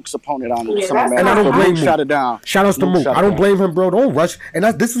for Mook's opponent on Summer Madness. And I don't blame Mook. Shot it down. Shout outs to Mook. I don't blame him, bro. Don't rush. And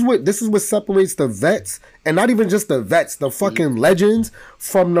this is what separates the vets, and not even just the vets, the fucking legends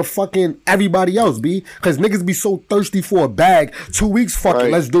from the fucking everybody else, B. Because niggas be so thirsty for a bag. 2 weeks, fuck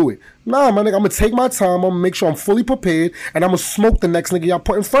it, let's do it. Nah, my nigga, I'm gonna take my time. I'm gonna make sure I'm fully prepared, and I'm gonna smoke the next nigga y'all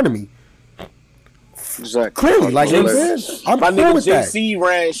put in front of me. Exactly. Clearly, like you know what I'm saying? I'm my cool nigga with that. JC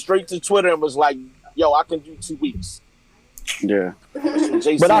ran straight to Twitter and was like, "Yo, I can do 2 weeks." Yeah.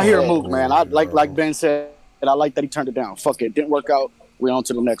 But I hear Mook, man. I like Ben said, and I like that he turned it down. Fuck it, didn't work out. We on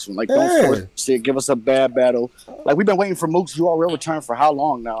to the next one. Like, don't force it. Give us a bad battle. Like, we've been waiting for Mook's URL return for how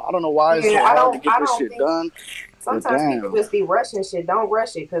long now? I don't know why it's so hard to get this shit done. Sometimes people just be rushing shit. Don't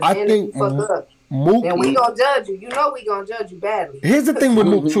rush it, because then you fuck up. Mook, and we gonna judge you. You know we gonna judge you badly. Here's the thing with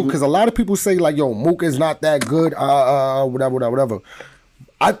Mook too, because a lot of people say like, "Yo, Mook is not that good." Whatever.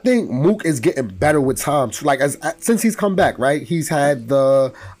 I think Mook is getting better with time. Like since he's come back, right? He's had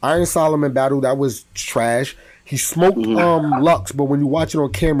the Iron Solomon battle that was trash. He smoked Lux, but when you watch it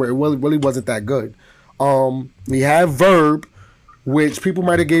on camera, it really wasn't that good. We had Verb, which people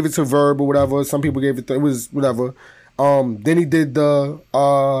might have gave it to Verb or whatever. Some people gave it to, it was whatever. Then he did the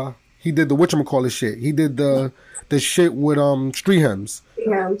whatchamacallit shit. He did the shit with Street Hems.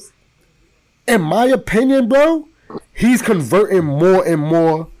 In my opinion, bro, he's converting more and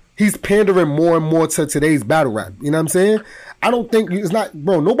more. He's pandering more and more to today's battle rap. You know what I'm saying? I don't think it's not,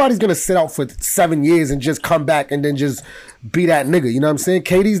 bro. Nobody's gonna sit out for 7 years and just come back and then just be that nigga. You know what I'm saying?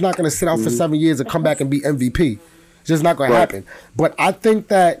 KD's not gonna sit out for 7 years and come back and be MVP. It's just not gonna happen. But I think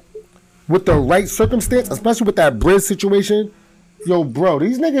that with the right circumstance, especially with that Brizz situation, yo, bro,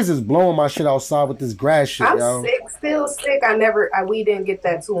 these niggas is blowing my shit outside with this grass shit, I'm still sick. We didn't get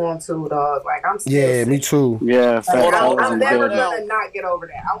that 2-on-2, dog. Like, I'm still sick. Me too. Yeah, I'm never gonna not get over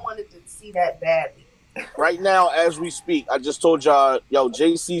that. I wanted to see that badly. Right now, as we speak, I just told y'all, yo,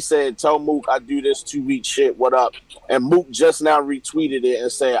 JC said, "Tell Mook I do this 2-week shit. What up?" And Mook just now retweeted it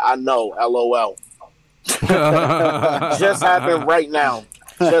and said, "I know, LOL." Just happened right now.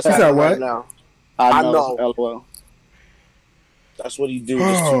 Just happened right now. I know. LOL. That's what he do.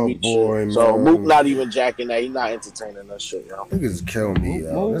 This 2-week shit. So Mook not even jacking that. He not entertaining that shit, yo. Niggas kill me,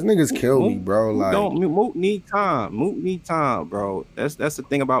 yo. This niggas kill me, bro. Like, Mook need time. Mook need time, bro. That's the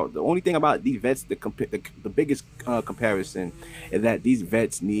thing about the only thing about these vets. The biggest comparison is that these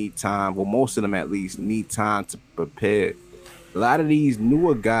vets need time. Well, most of them at least need time to prepare. A lot of these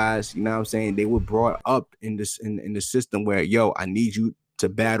newer guys, you know what I'm saying, they were brought up in this in the system where, yo, I need you to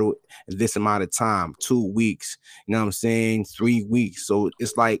battle this amount of time, 2 weeks, you know what I'm saying, 3 weeks. So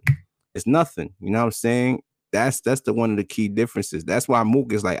it's like it's nothing, you know what I'm saying. That's the one of the key differences. That's why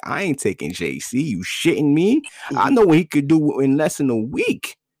Mook is like, I ain't taking JC. You shitting me? I know what he could do in less than a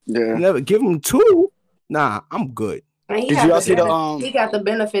week. Yeah, never give him 2. Nah, I'm good. And he got the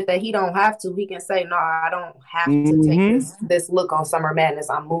benefit that he don't have to. He can say, no, I don't have to take this look on Summer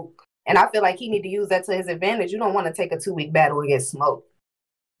Madness. I'm Mook. And I feel like he need to use that to his advantage. You don't want to take a 2-week battle and get smoked.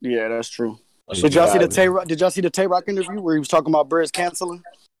 Yeah, that's true. Did y'all see the Tay-Rock interview where he was talking about Brizz canceling?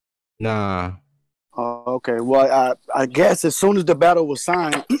 Nah. Okay. Well, I guess as soon as the battle was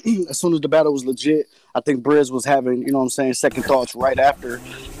signed, as soon as the battle was legit, I think Brizz was having, you know what I'm saying, second thoughts right after.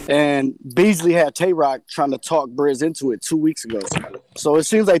 And Beasley had Tay-Rock trying to talk Brizz into it 2 weeks ago. So it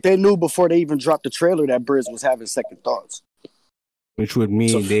seems like they knew before they even dropped the trailer that Brizz was having second thoughts. Which would mean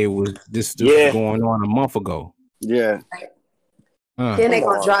this was going on a month ago. Yeah. Then they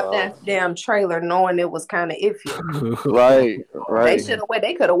gonna drop that damn trailer knowing it was kind of iffy. Right.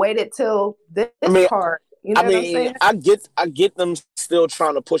 They could have waited till this part. You know what I'm saying? I get them still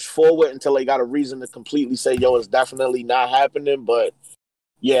trying to push forward until they got a reason to completely say, yo, it's definitely not happening. But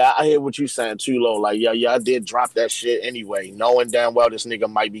yeah, I hear what you're saying too, Lo. Like, yeah, I did drop that shit anyway, knowing damn well this nigga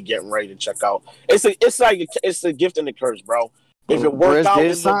might be getting ready to check out. It's a gift and a curse, bro. If it worked out,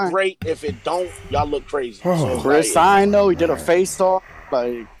 it look great. If it don't, y'all look crazy. Brizz signed though. He did a face-off.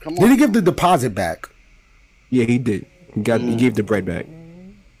 Like, come on. Did he give the deposit back? Yeah, he did. He gave the bread back.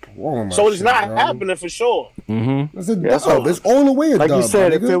 So it's not happening for sure. Mm-hmm. It's a dub. It's all the way a like dub. you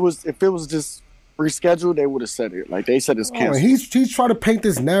said, if it was just rescheduled, they would have said it. Like they said, it's canceled. He's trying to paint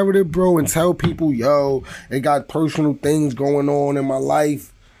this narrative, bro, and tell people, yo, it got personal things going on in my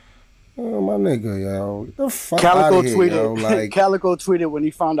life. Oh, my nigga, yo, get the fuck Calico out of here, tweeted. Yo, like, Calico tweeted when he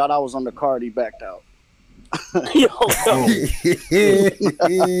found out I was on the card, he backed out. Yo,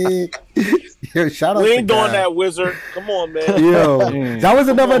 shout out. We ain't doing that, Wizard. Come on, man. Yo, that was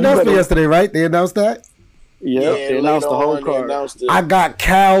another announcement yesterday, right? They announced that. Yeah, they announced the whole card. I got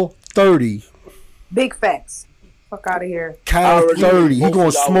Cal 30. Big facts. Fuck out of here. Cal 30. He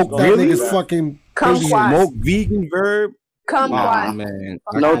gonna smoke that nigga's fucking smoke vegan verb. Come on, man.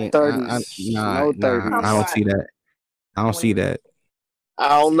 No 30s. No 30s. I don't see that. I don't see that.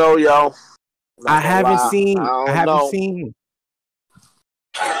 I don't know, yo. I haven't seen.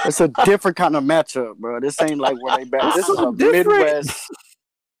 It's a different kind of matchup, bro. This ain't like where they battle. This is a Midwest.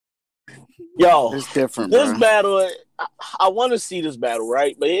 Yo, it's different. This bro. battle, I want to see this battle,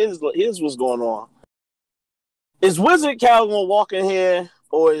 right? But here's what's going on. Is Wizard Cal gonna walk in here,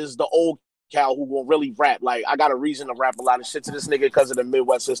 or is the old Cal who gonna really rap? Like, I got a reason to rap a lot of shit to this nigga because of the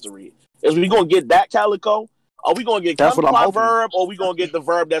Midwest history. Is we gonna get that Calico? Are we gonna get come verb, or we gonna get the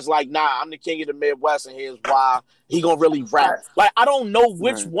verb that's like, nah, I'm the king of the Midwest, and here's why he gonna really rap? Like, I don't know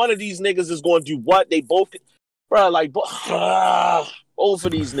which one of these niggas is gonna do what. They both, bro. Like, both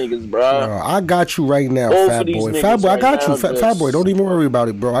of these niggas, bro. I got you right now, Fat Boy. Fat Boy, I got you. Fat Boy, don't even worry about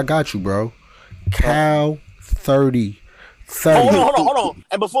it, bro. I got you, bro. Cal 30. Hold on.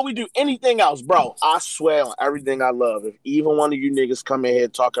 And before we do anything else, bro, I swear on everything I love, if even one of you niggas come in here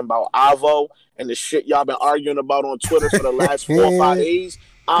talking about Avo and the shit y'all been arguing about on Twitter for the last 4 or 5 days,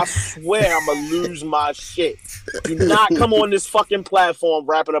 I swear I'm gonna lose my shit. Do not come on this fucking platform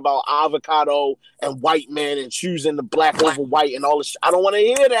rapping about avocado and white men and choosing the black over white and all this shit. I don't want to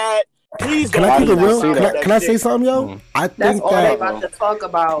hear that. Please can I keep it real? Can I say something, yo? I think that's all they about to talk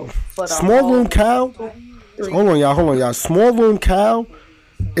about. For the Small Room Cal. Hold on, y'all. Small Room Cal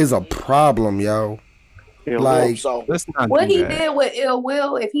is a problem, yo. Like, what he did with Ill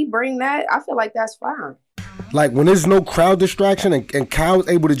Will, if he bring that, I feel like that's fine. Like, when there's no crowd distraction and Cal's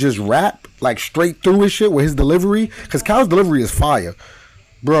able to just rap, like, straight through his shit with his delivery, because Cal's delivery is fire.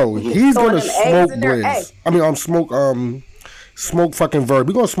 Bro, he's gonna smoke Brizz. I mean, smoke fucking Verb.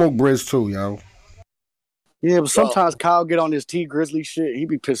 We gonna smoke Brizz too, yo. Yeah, but sometimes Kyle get on his T Grizzly shit. He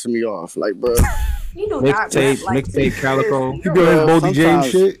be pissing me off, like, bro. He do not mixtape Calico. He be on his Boldy James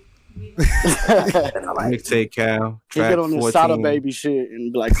shit. Mixtape Cal. He get on his Sada Baby shit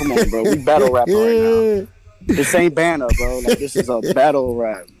and be like, "Come on, bro, we battle rapping right now. This ain't banner, bro. Like, this is a battle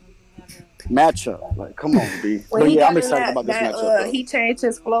rap matchup. Like, come on, B." But yeah, I'm excited about this matchup. He changed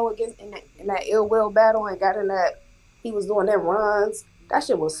his flow against in that Ill Will battle and got in that. He was doing them runs. That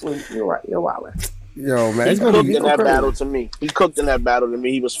shit was sweet. You're right. You're wildin'. Yo, man, he cooked in that battle to me. He cooked in that battle to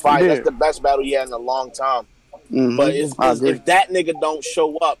me. He was fire. That's the best battle he had in a long time. Mm-hmm. But if that nigga don't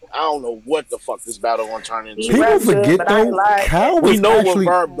show up, I don't know what the fuck this battle gonna turn into. People forget though, Cal was actually.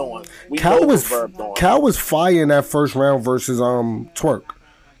 What Verb doing. Cal was fire in that first round versus Twerk.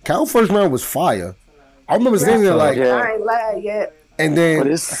 Cal first round was fire. I remember saying that like. I ain't lied yet. And then, but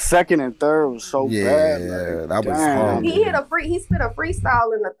his second and third was so bad. Yeah, that was horrible. He spit a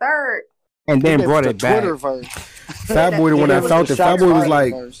freestyle in the third. And then brought it back. Fat Boy, the one that found it. Fat Boy was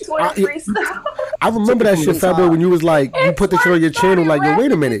like, I remember that shit, Fat Boy, when you was like, you put the shit on your channel, like, yo,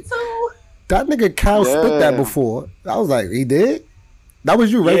 wait a minute. That nigga Cal spit that before. I was like, he did? That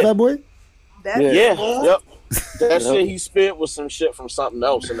was you, right, Fat Boy? Yep. That shit he spit was some shit from something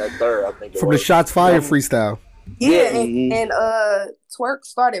else in that third, I think. From the Shots Fired freestyle. Yeah, and Twerk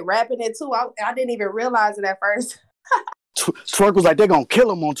started rapping it too. I didn't even realize it at first. Twerk was like, they're gonna kill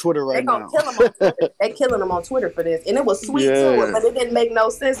him on Twitter right now. They're gonna kill him on Twitter. They killing him on Twitter for this. And it was sweet too, but it didn't make no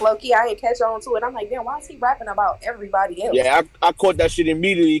sense. Low key, I ain't catch on to it. I'm like, damn, why is he rapping about everybody else? Yeah, I caught that shit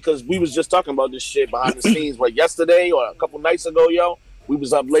immediately because we was just talking about this shit behind the scenes. What, yesterday or a couple nights ago, yo? We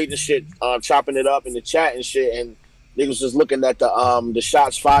was up late and shit, chopping it up in the chat and shit, and they was just looking at the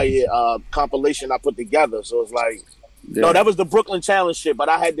Shots Fired compilation I put together. So it's like, no, that was the Brooklyn Challenge shit, but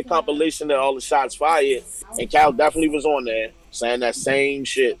I had the compilation of all the Shots Fired, and Cal definitely was on there saying that same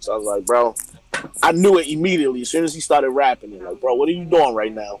shit. So I was like, bro, I knew it immediately as soon as he started rapping it. Like, bro, what are you doing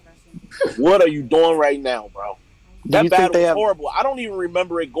right now? What are you doing right now, bro? That battle was horrible. I don't even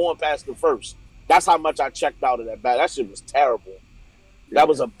remember it going past the first. That's how much I checked out of that battle. That shit was terrible. That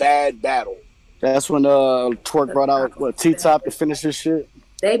was a bad battle. That's when Twerk brought out T-Top to finish his shit.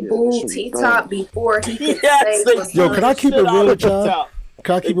 They booed T-Top before he could say what's yo, can I keep it real with y'all?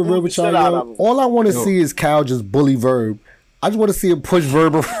 Can I keep it real with y'all, yo? All I want to see is Cal just bully Verb I just want to see him push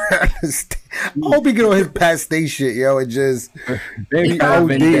Verb around. I hope he get on his Pat Stay shit, yo, and just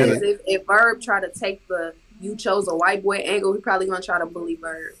if Verb try to take the "you chose a white boy" angle, he probably gonna try to bully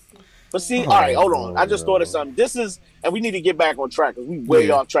Verb. But see, all right, hold on. I just thought of something. This is, and we need to get back on track because we way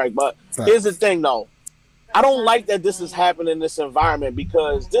off track. But here's the thing, though. I don't like that this is happening in this environment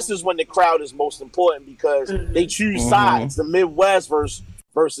because this is when the crowd is most important because they choose sides. The Midwest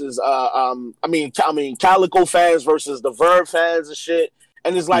versus Calico fans versus the Verb fans and shit.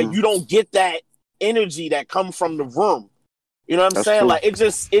 And it's like you don't get that energy that comes from the room. You know what I'm saying? True. Like it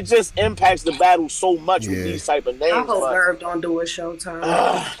just impacts the battle so much with these type of names. I hope Verb don't do a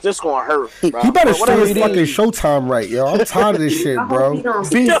Showtime. This gonna hurt, bro. You better stay his fucking Showtime right, yo. I'm tired of this shit, bro. Verb,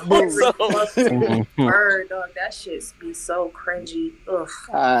 dog, that shit be so cringy. Ugh.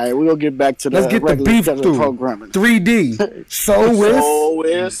 All right, we'll get back to let's get the beef through programming. 3D. So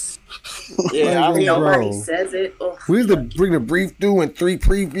is. Yeah, nobody says it. Ugh. We used to bring the brief through and 3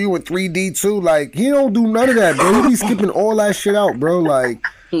 preview and 3D too. Like he don't do none of that, bro. He be skipping all that shit out, bro. Like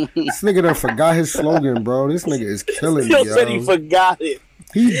this nigga done forgot his slogan, bro. This nigga is killing me, yo. Said he forgot it.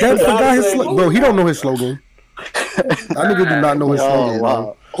 He done forgot his slogan, bro. He don't know his slogan. That nigga do not know his slogan,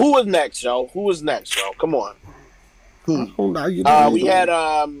 bro. Who was next, yo? Come on.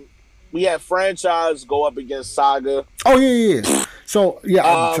 We had Franchise go up against Saga. Oh yeah. So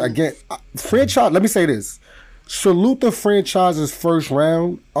again, Franchise. Let me say this: salute the Franchise's first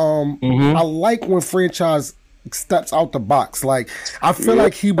round. I like when Franchise steps out the box. Like I feel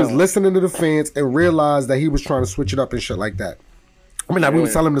like he was listening to the fans and realized that he was trying to switch it up and shit like that. I mean, we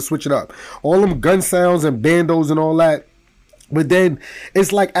was telling him to switch it up. All them gun sounds and bandos and all that. But then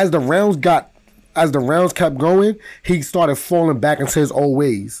it's like as the rounds kept going, he started falling back into his old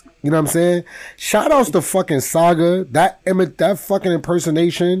ways. You know what I'm saying? Shout outs to fucking Saga. That fucking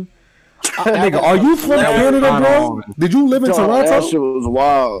impersonation. Nigga, are you from Canada, bro? Did you live in Toronto? That shit was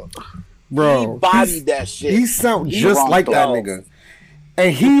wild. Bro. He bodied that shit. He sound just like that nigga.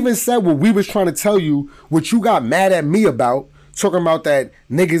 And he even said what we was trying to tell you, what you got mad at me about, talking about that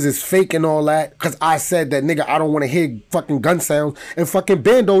niggas is fake and all that, because I said that, nigga, I don't want to hear fucking gun sounds and fucking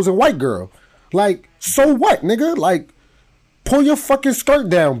bandos and white girl. Like, so what, nigga? Like, pull your fucking skirt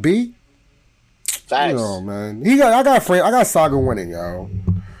down, B. Thanks. You know, man. I got Saga winning, yo.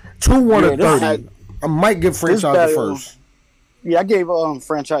 2-1 to 30. I might give Franchise the first. Yeah, I gave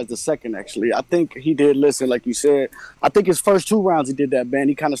Franchise the second, actually. I think he did listen, like you said. I think his first 2 rounds he did that, man.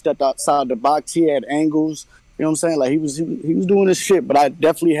 He kind of stepped outside the box. He had angles. You know what I'm saying? Like, he was doing his shit, but I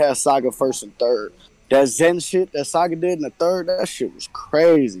definitely had Saga first and third. That Zen shit that Saga did in the third, that shit was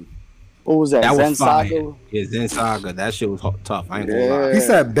crazy. What was that? Zen Saga? Yeah, Zen Saga. That shit was tough. I ain't gonna lie. He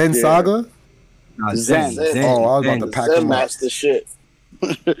said Ben Saga? No, Zen. Oh, I was about to pack him up. Master shit.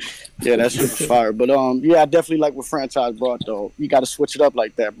 Yeah, that shit was fire. But I definitely like what Franchise brought though. You got to switch it up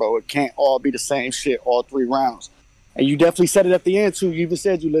like that, bro. It can't all be the same shit all 3 rounds. And you definitely said it at the end too. You even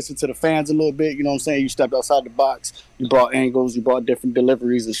said you listened to the fans a little bit. You know what I'm saying? You stepped outside the box. You brought angles. You brought different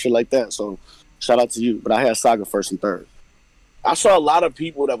deliveries and shit like that. So shout out to you. But I had Saga first and third. I saw a lot of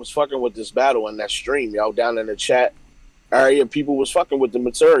people that was fucking with this battle in that stream, yo, down in the chat area. People was fucking with the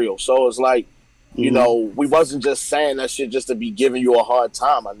material. So it's like, you know, we wasn't just saying that shit just to be giving you a hard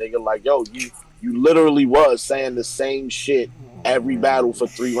time. My nigga, like, yo, you literally was saying the same shit every battle for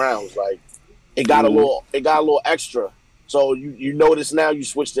 3 rounds. Like, it got a little extra. So you notice now you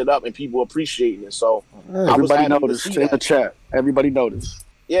switched it up and people appreciating it. So everybody noticed in the chat. Everybody noticed.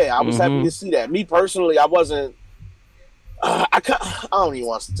 Yeah, I was happy to see that. Me personally, I wasn't. I don't even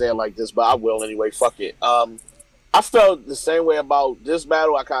want to say it like this, but I will anyway. Fuck it. I felt the same way about this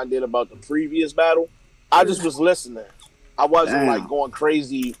battle I kind of did about the previous battle. I just was listening. I wasn't like going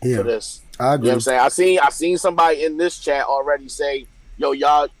crazy for this. I agree. You know what I'm saying? I seen somebody in this chat already say, yo,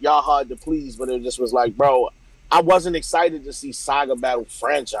 y'all hard to please, but it just was like, bro, I wasn't excited to see Saga battle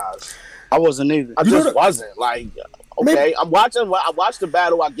Franchise. I wasn't either. I just wasn't. Like, okay, I watched the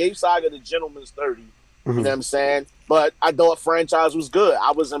battle. I gave Saga the gentleman's 30. You know what I'm saying? But I thought Franchise was good.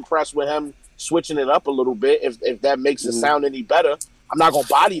 I was impressed with him switching it up a little bit. If that makes it sound any better, I'm not gonna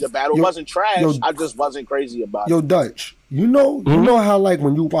body the battle. It wasn't trash. I just wasn't crazy about it. Yo, Dutch, you know how like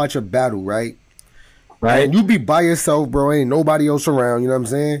when you watch a battle, right? And you be by yourself, bro. Ain't nobody else around. You know what I'm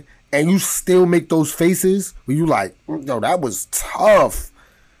saying? And you still make those faces where you like, yo, that was tough,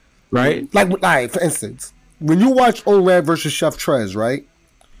 right? Like for instance, when you watch Orad versus Chef Trez, right?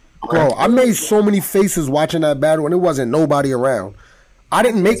 Bro, I made so many faces watching that battle, and it wasn't nobody around. I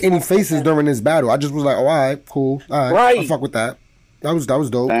didn't make any faces during this battle. I just was like, oh, all right, cool. All right. I fuck with that. That was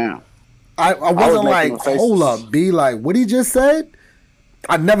dope. Damn. I wasn't like, hold up, B, like, what he just said?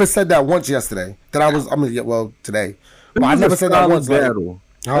 I never said that once yesterday. Today. But I never said that once. Battle.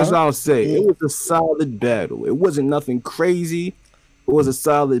 That's what I'll say. It was a solid battle. It wasn't nothing crazy. It was a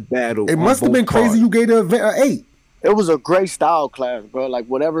solid battle. It must have been crazy. You gave the event an 8. It was a great style clash, bro. Like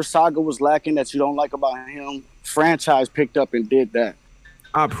whatever Saga was lacking that you don't like about him, franchise picked up and did that.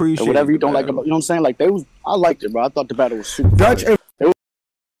 I appreciate whatever you don't like about, you know what I'm saying? Like I liked it, bro. I thought the battle was super. Dutch, it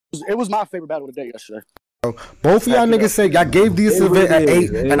was my favorite battle of the day yesterday. Both of y'all niggas say y'all gave this event an 8,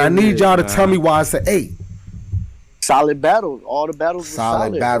 and I need y'all to tell me why it's an 8. Solid battles. All the battles were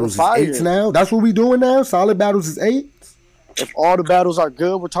solid. Battles is 8s now. That's what we doing now. Solid battles is 8. If all the battles are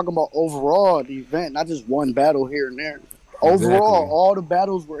good, we're talking about overall the event, not just one battle here and there. Overall, all the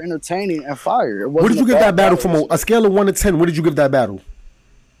battles were entertaining and fire. What did you give that battle from a scale of 1 to 10? What did you give that battle?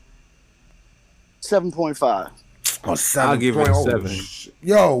 7.5. Oh, 7. I'll give it a 7.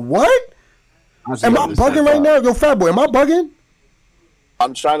 Yo, what? Am I bugging right now? Yo, Fat Boy, am I bugging?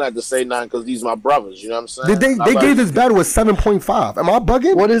 I'm trying not to say nothing because these are my brothers. You know what I'm saying? They gave this battle a 7.5. Am I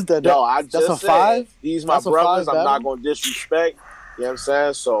bugging? What is that? No, I just that's a said 5. These my brothers. I'm not gonna disrespect. You know what I'm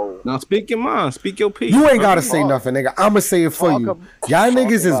saying? So now speak your mind. Speak your piece. You ain't gotta say nothing, nigga. I'ma say it for you. Y'all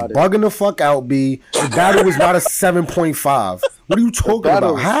niggas is bugging the fuck out, B. The battle was not a 7.5. What are you talking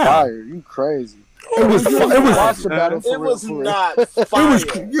about? How? Fire. You crazy. It was not fire. It was a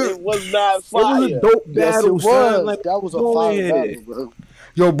dope battle. That was a fire battle, bro.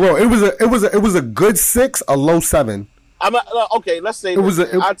 Yo, bro, it was a good 6, a low 7. Okay. Let's say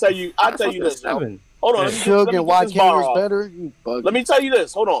I'll tell you this. 7. Hold on. Suge and YK was better. Let me tell you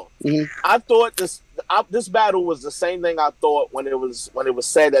this. Hold on. Mm-hmm. I thought this battle was the same thing I thought when it was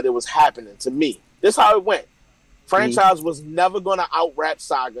said that it was happening to me. This how it went. Franchise was never gonna out rap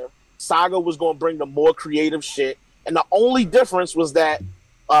Saga. Saga was gonna bring the more creative shit, and the only difference was that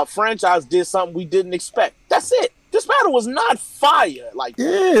Franchise did something we didn't expect. That's it. This battle was not fire. Like,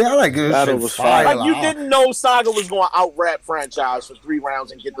 yeah, I like this battle was fire. Like, you didn't know Saga was going to out-rap Franchise for 3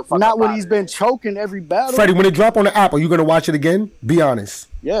 rounds and get the fuck not out. When he's been choking every battle. Freddie, when it drop on the app, are you going to watch it again? Be honest.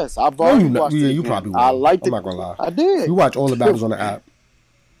 Yes, I've already watched it. Yeah, you probably will. I liked it. I'm not going to lie. I did. You watch all the battles on the app.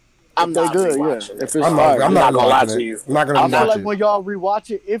 I'm not good, yeah. If it's I'm not gonna lie to you. I'm not gonna. I feel like when y'all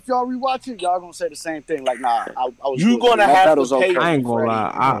rewatch it, if y'all rewatch it, y'all gonna say the same thing. Like, nah, I was. You gonna have to pay. I ain't gonna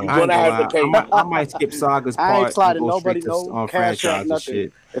lie. You gonna have to pay. I might skip Saga's part. I ain't sliding nobody no cash out nothing.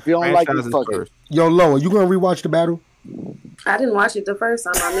 Shit. If you don't like it, fuck it. Yo, Loa, you gonna rewatch the battle? I didn't watch it the first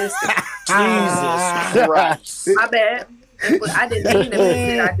time. I missed it. Jesus Christ. My bad. I didn't mean to miss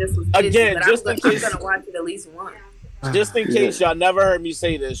it. I just was busy, again, but just I'm gonna watch it at least once. Just in case y'all never heard me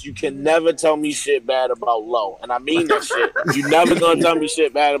say this, you can never tell me shit bad about Low. And I mean that shit. You never gonna tell me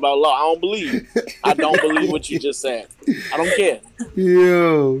shit bad about Low. I don't believe. I don't believe what you just said. I don't care.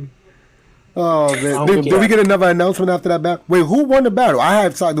 Yo. Oh, man. Did we get another announcement after that battle? Wait, who won the battle? I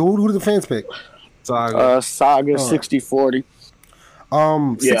have Saga. Who did the fans pick? Saga 60-40.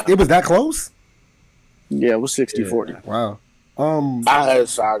 Yeah. It was that close? Yeah, it was 60-40. Wow. I had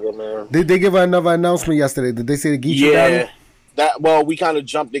Saga, man. Did they give another announcement yesterday? Did they say the Geechee battle? We kind of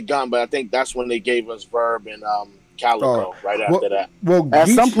jumped the gun, but I think that's when they gave us Verb and Calico right after that. Well, at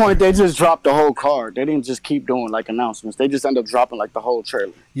some point they just dropped the whole card. They didn't just keep doing like announcements. They just ended up dropping like the whole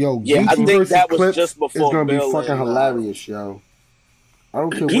trailer. Yo, yeah, I think that was just before. It's gonna Bill be fucking hilarious, yo. I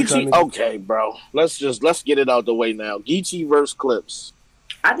don't care. Geechee, okay, bro. Let's get it out the way now. Geechee versus Clips.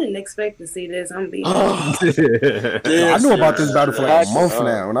 I didn't expect to see this. I'm being I knew about this battle for like a month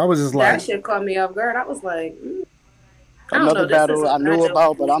now, and I was just like, that shit caught me off guard. I was like, another battle I knew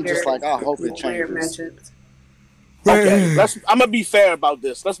about, but I'm just like, I hope it changes. Okay, I'm gonna be fair about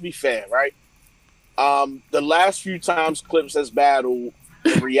this. Let's be fair, right? The last few times Clips has battled,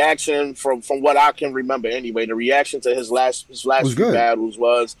 the reaction from what I can remember anyway, the reaction to his last few battles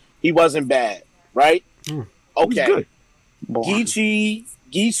was he wasn't bad, right? Okay,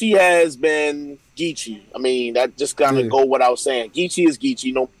 Geechee has been Geechee. I mean, that just kind of go without saying. Geechee is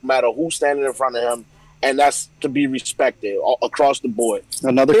Geechee, no matter who's standing in front of him, and that's to be respected across the board.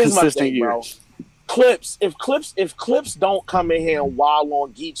 Another consistent year. Bro. Clips, if Clips don't come in here and wild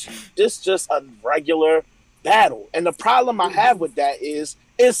on Geechee, this just a regular battle. And the problem I have with that is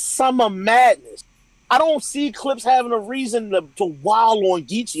it's summer madness. I don't see Clips having a reason to wild on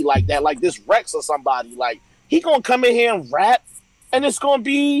Geechee like that, like this Rex or somebody. Like, he gonna come in here and rap, and it's gonna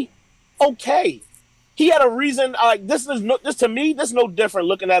be okay. He had a reason. Like this to me, this is no different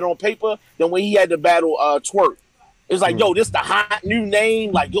looking at it on paper than when he had to battle Twerk. It's like, yo, this the hot new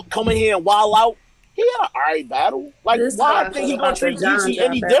name. Like, you come in here and wild out. He had an alright battle. Like, why I think he gonna treat Geechee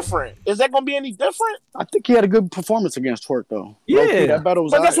any different? Is that gonna be any different? I think he had a good performance against Twerk though. Yeah, that battle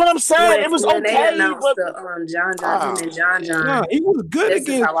was. But that's what I'm saying. Yeah, it was okay. They announced the John. He was good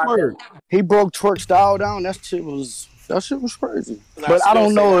against Twerk. He broke Twerk's style down. That shit was That shit was crazy. And But I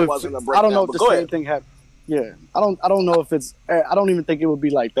don't know if the the same thing happened. Yeah, I don't know if it's. I don't even think it would be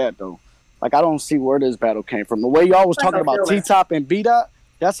like that though. Like I don't see where this battle came from. The way y'all was talking about T-Top and B-Dot,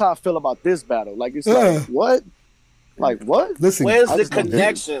 that's how I feel about this battle. Like it's like what? Like what? Listen, where's the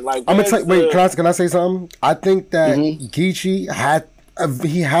connection? Like I'm gonna tell. Wait, can I say something? I think that Geechee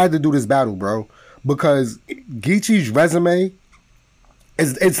had to do this battle, bro, because Geechee's resume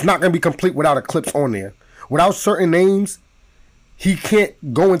it's not gonna be complete without a Clips on there. Without certain names, he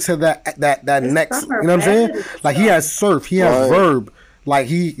can't go into that next. You know what I'm saying? Like he has Surf, he has Verb. Like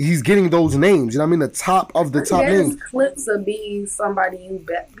he's getting those names. You know what I mean? The top of the top names. Clips of be somebody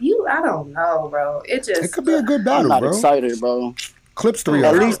I don't know, bro. It could be a good battle, I'm not bro. excited, bro. Clips 3.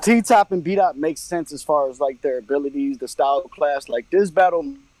 At least T-Top and B-Dot makes sense as far as like their abilities, the style class. Like this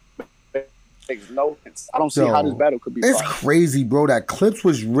battle makes no sense. I don't see how this battle could be. It's crazy, bro. That Clips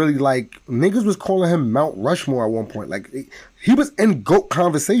was really like niggas was calling him Mount Rushmore at one point. Like he was in GOAT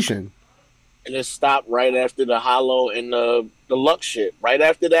conversation. And it stopped right after the Hollow and the Lux shit. Right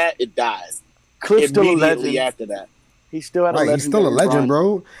after that, it died. Clips still a legend. After that, he still had a legend. He's still a legend,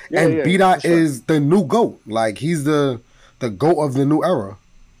 bro. Yeah, and B-Dot is the new GOAT. Like he's the GOAT of the new era.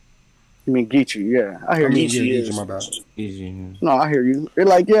 You mean Geechee? Yeah, I hear you. Geechee, my bad. No, I hear you.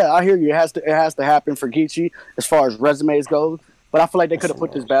 I hear you. It has to happen for Geechee as far as resumes go. But I feel like they could have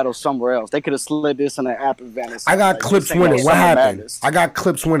put this battle somewhere else. They could have slid this in an app event. I got Clips winning. What happened? I got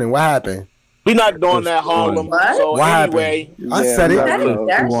Clips winning. What happened? We not doing that Harlem. So what anyway, happened? I said it. That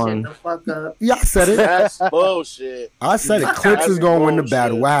shit the fuck up. Yeah, I said it. That's bullshit. I said it. Clips is going to win the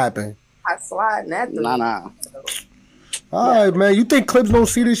battle. What happened? I slide that. Nah. All right, man. You think Clips don't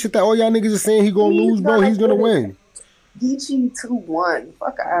see this shit that all y'all niggas are saying he gonna lose, bro? He's gonna win. Geechee 2-1.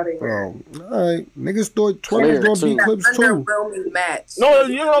 Fuck out of here. All right. Niggas thought 12 was gonna beat Clips too. No,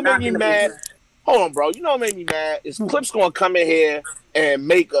 you know what made me mad? Hold on, bro. You know what made me mad? Is Clips gonna come in here and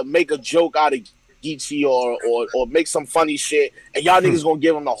make a joke out of Geechee or make some funny shit, and y'all niggas gonna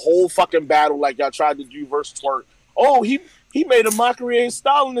give him the whole fucking battle like y'all tried to do versus Twerk. Oh, he made a mockery of his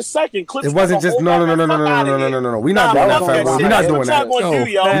style in the second. Clips it wasn't just no. We not doing that, fat boy. We not doing that.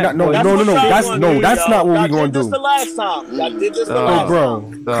 No, that's not what we gonna do. This the last time. Y'all did this the last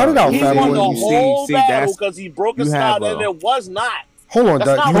time. Cut it out, fat boy. He won the whole battle because he broke his style, and it was not. Hold on,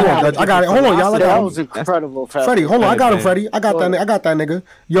 Dutch. I got it. Hold on, y'all. That was incredible, Freddie. Hold on, I got him, Freddie. I got that nigga.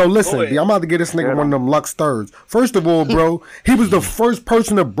 Yo, listen, B, I'm about to get this nigga one of them Lux thirds. First of all, bro, he was the first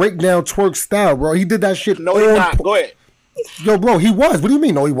person to break down Twerk style, bro. He did that shit. No, he's not. Go ahead. Yo, bro, he was. What do you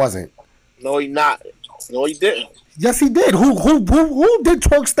mean? No, he wasn't. No, he not. No, he didn't. Yes, he did. Who did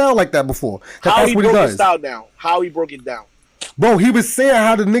Twerk style like that before? How he broke his style down? How he broke it down? Bro, he was saying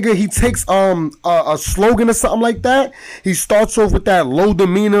how the nigga, he takes a slogan or something like that. He starts off with that low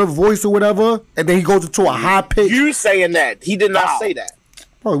demeanor voice or whatever, and then he goes into a high pitch. You saying that? He did not say that.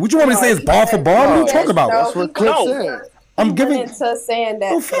 Bro, what you want me to say is bar for bar? What are you talking about? That's what Clip said. I'm giving into saying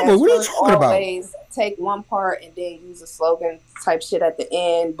that. what are you talking about? Always take one part and then use a slogan type shit at the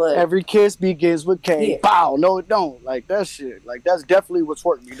end. But every kiss begins with K. Yeah. Bow. No, it don't. Like that shit. Like that's definitely what's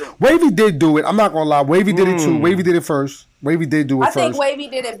Twerk be doing. Wavy did do it. I'm not gonna lie. Wavy did it too. Wavy did it first. Wavy did do it first. I think Wavy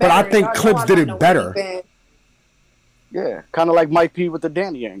did it better. But I think Clips did it better. Yeah, kind of like Mike P with the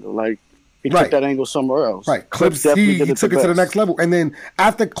Danny angle. Like he took that angle somewhere else. Right. Clips he took it to the next level. And then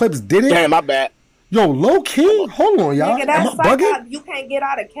after Clips did it, damn, my bad. Yo, low key, hold on, y'all. Nigga, am I bugging? You can't get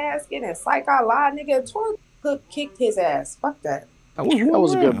out of casket and psych out live, nigga. Twerk kicked his ass. Fuck that. That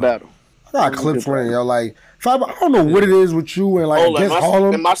was a good battle. I got Clips winning, yo. Like, I don't know what it is with you and like against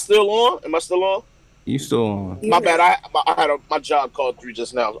Harlem. Am I still on? You still on? My bad. I had my job called through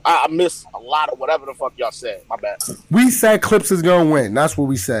just now. I missed a lot of whatever the fuck y'all said. My bad. We said Clips is gonna win. That's what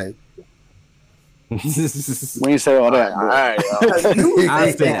we said. We ain't say all that. All right,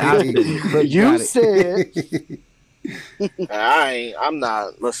 you said. I'm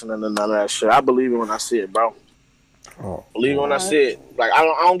not listening to none of that shit. I believe it when I see it, bro. Believe it when I see it. Like I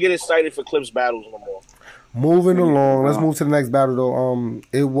don't get excited for Clips battles no more. Moving along, let's move to the next battle though.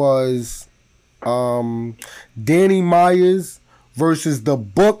 It was Danny Myers versus the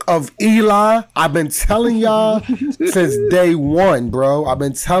Book of Eli. I've been telling y'all since day one, bro. I've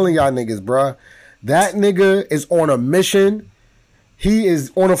been telling y'all niggas, bro. That nigga is on a mission. He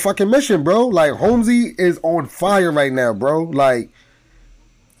is on a fucking mission, bro. Like, Holmesy is on fire right now, bro. Like,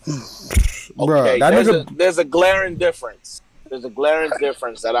 bro, okay, that there's a glaring difference. There's a glaring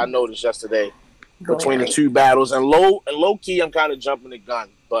difference that I noticed yesterday between the two battles. And low key, I'm kind of jumping the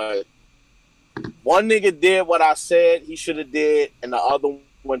gun. But one nigga did what I said he should have did, and the other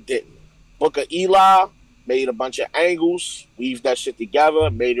one didn't. Book of Eli made a bunch of angles, weaved that shit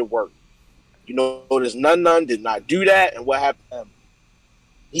together, made it work. You notice none did not do that, and what happened to him?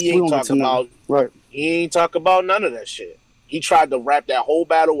 He ain't talk about He ain't talk about none of that shit. He tried to rap that whole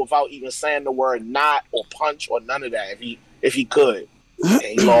battle without even saying the word "not" or "punch" or none of that. If he could, and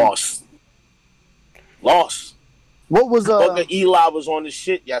he lost. What was Booker Eli was on the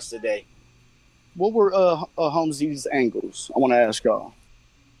shit yesterday. What were Holmesy's angles? I want to ask y'all.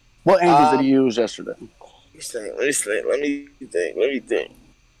 What angles did he use yesterday? Let me think.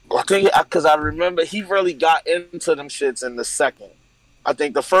 I think because I remember he really got into them shits in the second. I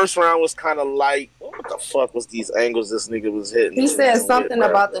think the first round was kind of like, what the fuck was these angles this nigga was hitting? He said something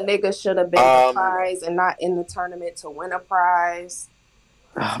about the nigga should have been the prize and not in the tournament to win a prize.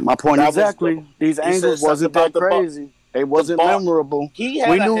 My point exactly. These angles wasn't that crazy. They wasn't memorable. We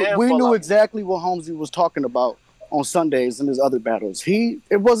knew exactly what Holmesy was talking about on Sundays in his other battles.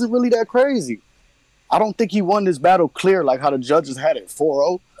 It wasn't really that crazy. I don't think he won this battle clear like how the judges had it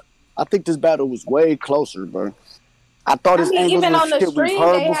 4-0. I think this battle was way closer, bro. I thought his angles were shit we've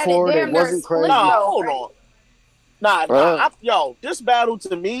heard before. It wasn't crazy. Nah, hold on. Nah, this battle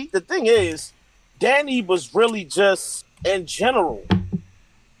to me, the thing is, Danny was really just in general.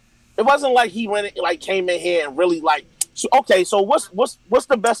 It wasn't like he came in here and really like. So, okay, so what's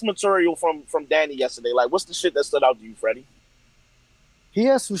the best material from Danny yesterday? Like, what's the shit that stood out to you, Freddie? He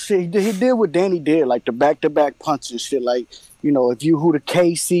had some shit. He did what Danny did, like the back-to-back punches shit. Like, you know, if you who the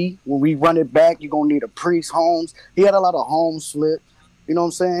KC, when we run it back, you're going to need a Priest Holmes. He had a lot of Holmes slip. You know what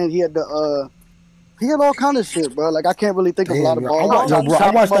I'm saying? He had all kind of shit, bro. Like, I can't really think of a lot of balls. I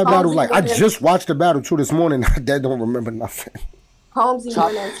watched that battle. Like, I just watched the battle, too, this morning. I don't remember nothing. Holmesy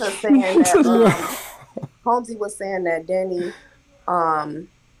went into saying that Holmesy was saying that Danny,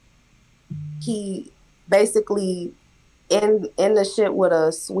 he basically in the shit with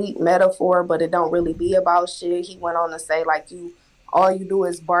a sweet metaphor, but it don't really be about shit. He went on to say like all you do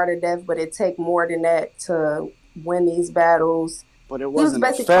is bar to death, but it take more than that to win these battles. But it wasn't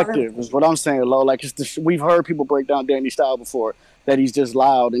effective, is what I'm saying, Lo. Like we've heard people break down Danny's style before, that he's just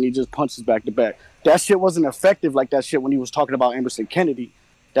loud and he just punches back to back. That shit wasn't effective like that shit when he was talking about Emerson Kennedy.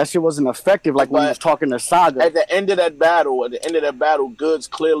 That shit wasn't effective like when he was talking to Saga. At the end of that battle, Goods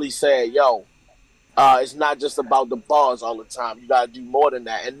clearly said, yo, it's not just about the bars all the time. You gotta do more than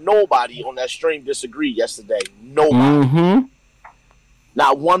that. And nobody on that stream disagreed yesterday. Nobody. Mm-hmm.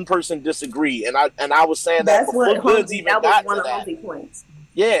 Not one person disagreed. And I was saying that before Goods even got to that. Points.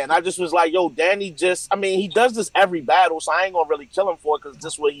 Yeah, and I just was like, yo, Danny he does this every battle, so I ain't gonna really kill him for it because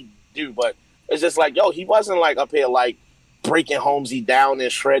this is what he do. But it's just like, yo, he wasn't like up here like breaking Holmesy down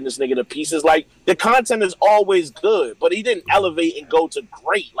and shredding this nigga to pieces. Like, the content is always good, but he didn't elevate and go to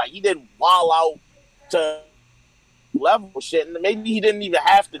great. Like, he didn't wall out to level shit, and maybe he didn't even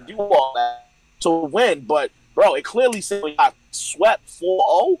have to do all that to win. But, bro, it clearly said we got swept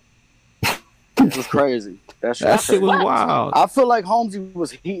 4-0. It was crazy. That shit was wild. I feel like Holmesy was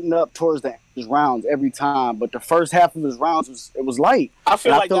heating up towards the his rounds every time, but the first half of his rounds was light. I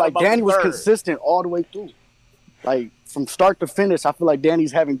feel like Danny was consistent all the way through. Like, from start to finish, I feel like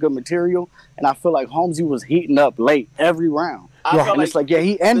Danny's having good material, and I feel like Holmesy was heating up late every round. It's like,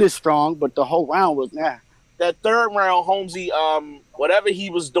 he ended strong, but the whole round was nah. That third round, Holmesy, whatever he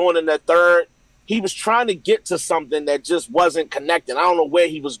was doing in that third, he was trying to get to something that just wasn't connecting. I don't know where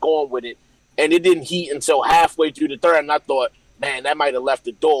he was going with it, and it didn't heat until halfway through the third, and I thought, man, that might have left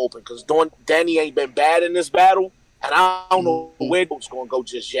the door open, because Danny ain't been bad in this battle, and I don't know where it was going to go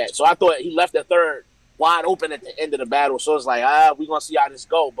just yet. So I thought he left the third wide open at the end of the battle. So it's like, we're going to see how this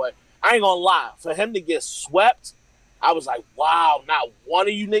go. But I ain't going to lie. For him to get swept, I was like, wow, not one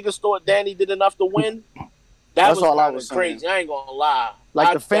of you niggas thought Danny did enough to win? That's all I was crazy. I ain't going to lie.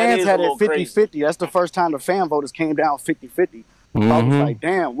 Like, the fans had it 50-50. That's the first time the fan voters came down 50-50. Mm-hmm. I was like,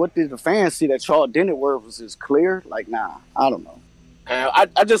 damn, what did the fans see that y'all didn't? Where was this clear? Like, nah, I don't know.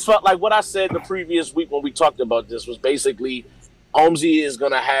 I just felt like what I said the previous week when we talked about this was basically Holmesy is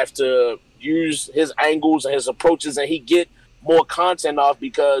going to have to use his angles and his approaches, and he get more content off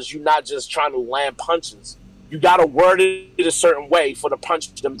because you're not just trying to land punches. You got to word it a certain way for the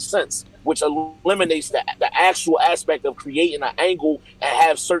punch to make sense, which eliminates the actual aspect of creating an angle and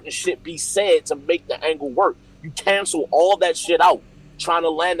have certain shit be said to make the angle work. You cancel all that shit out trying to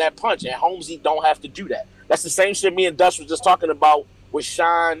land that punch, and Holmesy don't have to do that. That's the same shit me and Dust was just talking about with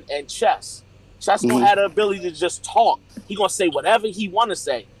Sean and Chess. Chess gonna have the ability to just talk. He gonna say whatever he wanna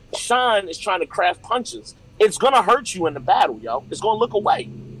say. Sean is trying to craft punches. It's gonna hurt you in the battle, yo. It's gonna look away.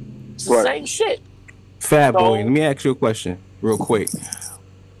 It's the same shit. Fat boy, let me ask you a question real quick.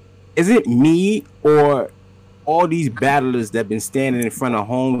 Is it me or all these battlers that been standing in front of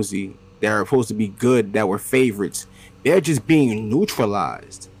Holmesy that are supposed to be good, that were favorites, they're just being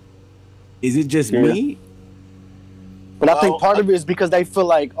neutralized? Is it just me? But I think part of it is because they feel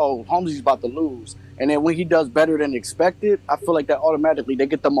like, oh, Holmesy's about to lose. And then when he does better than expected, I feel like that automatically they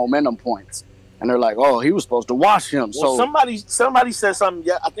get the momentum points. And they're like, oh, he was supposed to watch him. Well, So somebody said something.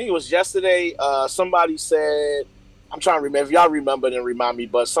 Yeah, I think it was yesterday. Somebody said, I'm trying to remember. If y'all remember, then remind me.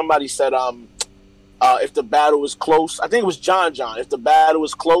 But somebody said, if the battle is close, I think it was John. If the battle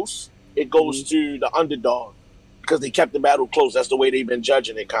is close, it goes to the underdog because they kept the battle close. That's the way they've been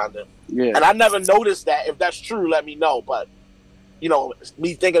judging it, kind of. yeah, And I never noticed that. If that's true, let me know. But you know,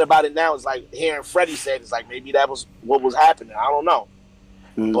 me thinking about it now is like hearing Freddie said. It's like maybe that was what was happening. I don't know.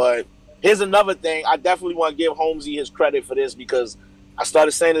 But here's another thing. I definitely want to give Holmesy his credit for this because I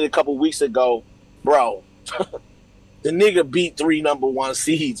started saying it a couple weeks ago, bro. The nigga beat 3 number 1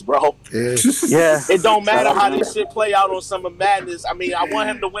 seeds, bro. yeah. It don't matter how this shit play out on Summer Madness. I mean, I want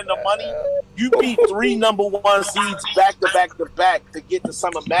him to win the money. You beat 3 number 1 seeds back to back to back to get to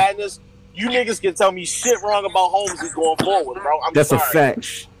Summer Madness. You niggas can tell me shit wrong about Holmesy going forward, bro. I'm That's sorry. a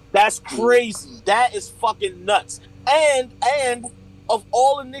fact. That's crazy. That is fucking nuts. And of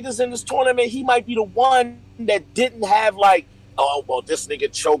all the niggas in this tournament, he might be the one that didn't have like, oh, well, this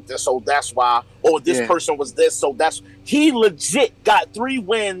nigga choked this, so that's why. Or this person was this, so that's... He legit got 3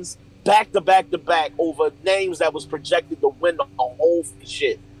 wins back to back to back over names that was projected to win the whole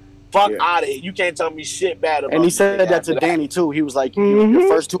shit. Fuck out of here. You can't tell me shit bad about And he said that to after Danny, too. He was like, your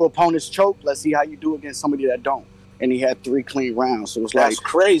first 2 opponents choked. Let's see how you do against somebody that don't. And he had 3 clean rounds. So it's That's like...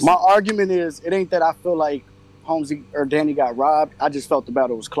 crazy. My argument is, it ain't that I feel like Holmesy or Danny got robbed. I just felt the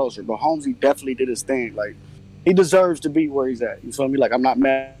battle was closer. But Holmesy definitely did his thing. Like, he deserves to be where he's at. You feel me? Like, I'm not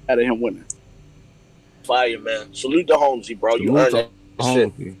mad at him winning. Fire, man. Salute to Holmesy, bro. You earned that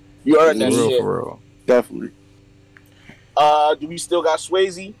shit. You earned that shit. For real. Definitely. Do we still got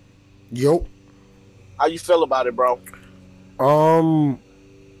Swayze? Yo. How you feel about it, bro?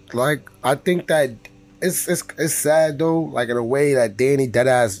 Like I think that it's sad though. Like in a way that Danny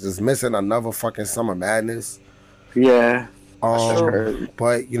Deadass is missing another fucking Summer Madness. Yeah.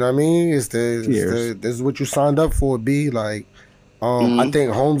 But you know what I mean? This is what you signed up for, B. Like, I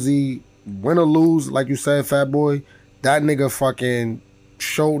think Holmesy, win or lose, like you said, Fat Boy, that nigga fucking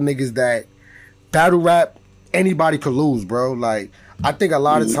showed niggas that battle rap, anybody could lose, bro. Like, I think a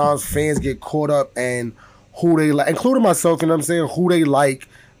lot of times fans get caught up in who they like, including myself, you know what I'm saying, who they like,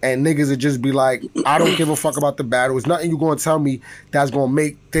 and niggas would just be like, I don't give a fuck about the battle. It's nothing you gonna tell me that's gonna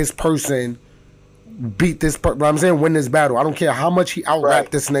make this person beat this I'm saying win this battle. I don't care how much he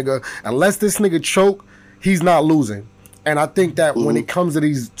out-rapped this nigga. Unless this nigga choke, he's not losing. And I think that when it comes to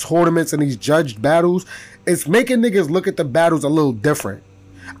these tournaments and these judged battles, it's making niggas look at the battles a little different.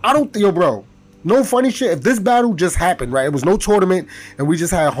 Bro, no funny shit. If this battle just happened, right, it was no tournament and we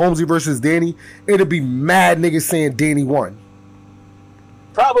just had Holmesy versus Danny, it'd be mad niggas saying Danny won.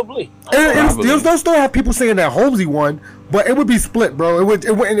 Probably. They'll still have people saying that Holmesy won, but it would be split, bro.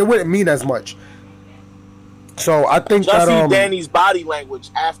 It wouldn't mean as much. So I think just that see Danny's body language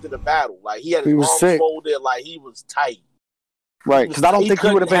after the battle. Like he had his arms folded, like he was tight. Right, because I don't think he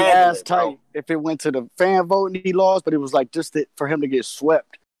would have been as tight if it went to the fan vote and he lost, but it was like just for him to get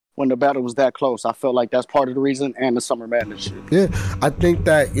swept when the battle was that close. I felt like that's part of the reason, and the Summer Madness shit. Yeah, I think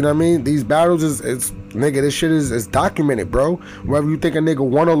that, you know what I mean, these battles is nigga, this shit is documented, bro. Whether you think a nigga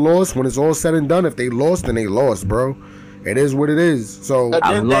won or lost, when it's all said and done, if they lost, then they lost, bro. It is what it is. So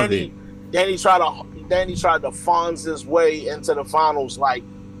I love it. Danny tried to Fonz his way into the finals, like,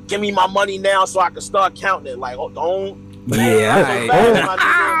 give me my money now so I can start counting it. Like, oh, don't. Yeah.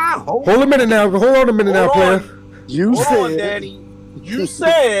 Hold a minute now. Hold on a minute now, player. Hold on, Danny. You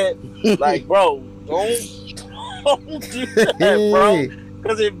said, like, bro, don't do that, bro.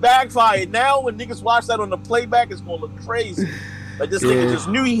 Because it backfired. Now, when niggas watch that on the playback, it's going to look crazy. Like, this nigga just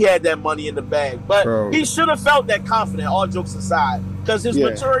knew he had that money in the bag. But he should have felt that confident, all jokes aside. Because his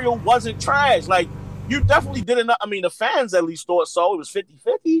material wasn't trash. Like, you definitely did enough. I mean, the fans at least thought so. It was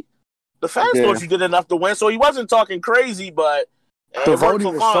 50-50. The fans thought you did enough to win. So he wasn't talking crazy, but the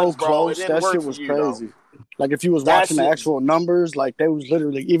voting was so close. That shit was crazy. Like, if you was watching the actual numbers, like, they was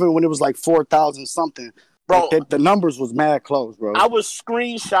literally, even when it was like 4,000 something, bro, like the numbers was mad close, bro. I was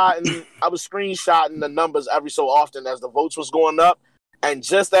screenshotting the numbers every so often as the votes was going up. And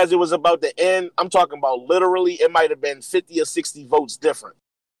just as it was about to end, I'm talking about literally, it might have been 50 or 60 votes different.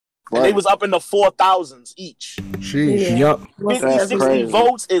 And they was up in the 4,000s each. Jeez. Yup. 50, 60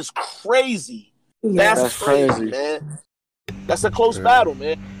 votes is crazy. That's crazy, man. That's a close battle,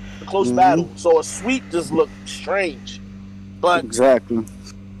 man. A close battle. So a sweep just looked strange. But exactly.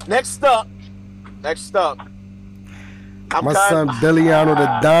 Next up, My son Billiano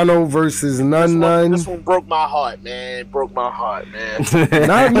the Dono versus Nun. This one broke my heart, man. Broke my heart, man.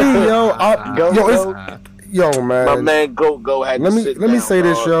 Not me, yo. Yo, man. My man, go ahead. Let me say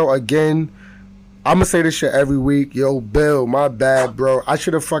this, yo. Again, I'm gonna say this shit every week. Yo, Bill, my bad, bro. I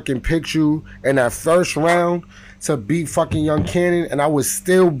should have fucking picked you in that first round to beat fucking Young Cannon, and I would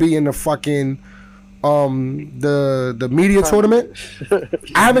still be in the fucking the media tournament.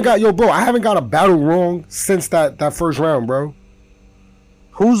 I haven't got a battle wrong since that first round, bro.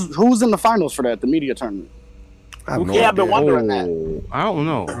 Who's in the finals for that? The media tournament. I've been wondering that. I don't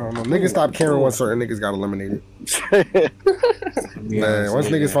know. Niggas stopped caring when certain niggas got eliminated. Man, once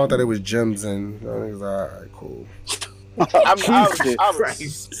niggas found that it was gems and niggas like, all right, cool. I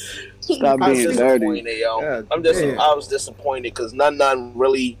was disappointed because Nun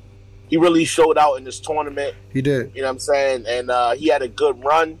really showed out in this tournament. He did. You know what I'm saying? And he had a good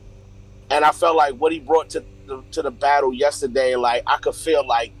run. And I felt like what he brought to the battle yesterday, like I could feel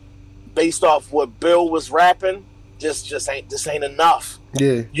like based off what Bill was rapping, this ain't enough.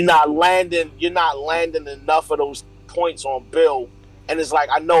 Yeah. You're not landing enough of those points on Bill. And it's like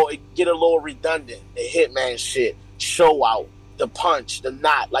I know it get a little redundant. The hitman shit, show out, the punch, the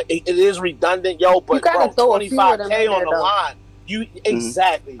knot. Like it is redundant, yo, but bro, 25K on the line. You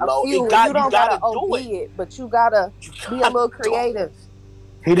exactly, Lo. You gotta do it. But you gotta be a little creative.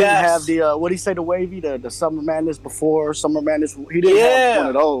 He didn't have the what do you say, the wavy, the Summer Madness before Summer Madness. He didn't have one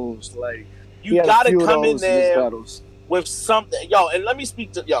of those. Like you gotta come in there with something, yo. And let me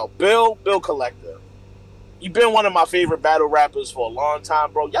speak to Bill Collector. You've been one of my favorite battle rappers for a long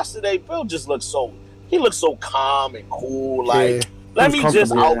time, bro. Yesterday, Bill just looked so calm and cool. Like let me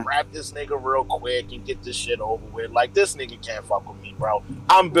just out rap this nigga real quick and get this shit over with. Like this nigga can't fuck with me, bro.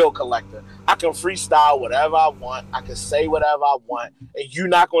 I'm Bill Collector. I can freestyle whatever I want. I can say whatever I want, and you're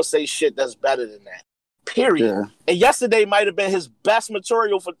not gonna say shit that's better than that. Period. Yeah. And yesterday might have been his best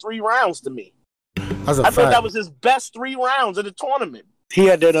material for 3 rounds to me. I thought that was his best 3 rounds of the tournament. He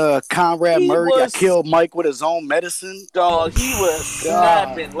had that Conrad Murray that killed Mike with his own medicine. Dog, he was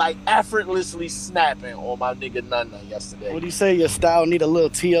snapping, like effortlessly snapping on my nigga Nunna yesterday. What do you say? Your style need a little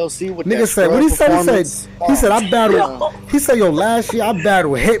TLC with nigga that said, what he said? He said, I battled. He said, yo, last year I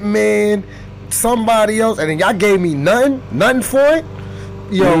battled Hitman, somebody else, and then y'all gave me nothing for it.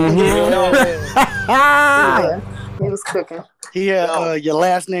 Yo, he was cooking. He had your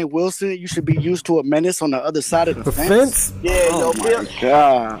last name Wilson. You should be used to a menace on the other side of the fence. Yeah, oh my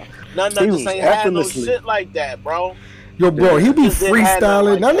God. None just ain't had no shit like that, bro. Yo, bro, he be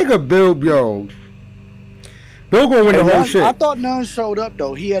freestyling. That nigga Bill gonna win the whole shit. I thought none showed up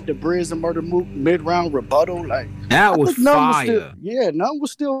though. He had the Brizz and Murder Mook mid-round rebuttal. Like that was fire. None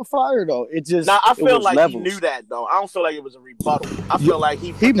was still fire though. It just I feel like levels. He knew that though. I don't feel like it was a rebuttal. I feel like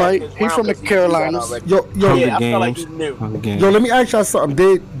he might. He's from the Carolinas. Yo, I feel like he knew. Yo, let me ask y'all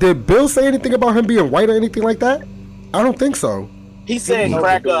something. Did Bill say anything about him being white or anything like that? I don't think so. He said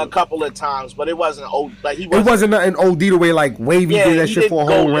cracker a couple of times, but it wasn't it wasn't nothing OD the way like Wavy did that shit for a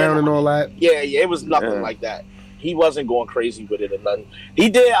whole round and all that. Yeah, it was nothing like that. He wasn't going crazy with it or nothing. He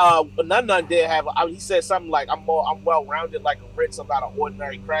did. None did have. He said something like, "I'm well rounded like a Ritz. I'm not an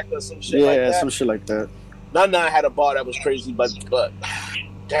ordinary cracker," or some shit like that. Yeah, some shit like that. None had a bar that was crazy, but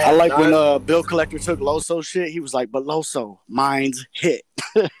damn, I like when Bill Collector took Loso shit. He was like, "But Loso, mine's hit."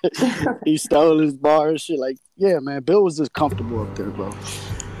 He stole his bar and shit. Like, yeah, man, Bill was just comfortable up there, bro.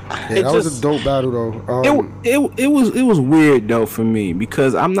 Yeah, that was a dope battle though. It was weird though for me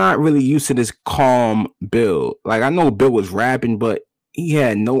because I'm not really used to this calm Bill. Like I know Bill was rapping, but he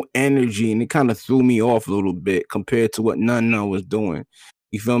had no energy, and it kind of threw me off a little bit compared to what None was doing.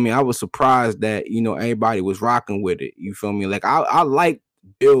 You feel me? I was surprised that everybody was rocking with it. You feel me? Like I like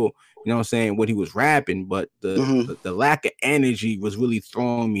Bill. You know what I'm saying? What he was rapping, but the lack of energy was really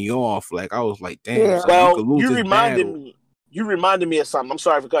throwing me off. Like I was like, damn. Yeah. So well, you reminded me. You reminded me of something. I'm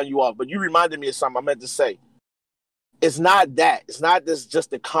sorry for cutting you off, but you reminded me of something I meant to say. It's not that. It's not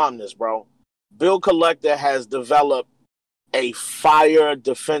just the calmness, bro. Bill Collector has developed a fire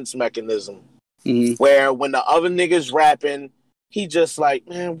defense mechanism where when the other niggas rapping, he just like,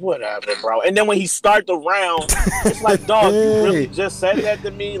 man, whatever, bro. And then when he start the round, it's like, dog, you really just said that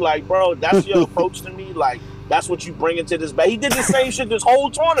to me? Like, bro, that's your approach to me? Like, that's what you bring into this battle. He did the same shit this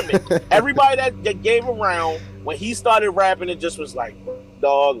whole tournament. Everybody that gave a round, when he started rapping, it just was like,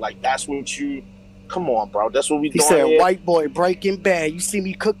 dog, like, that's what you... Come on, bro. That's what we doing. He said, here. white boy, Breaking Bad. You see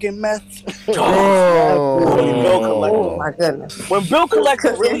me cooking meth? Oh, my goodness. When Bill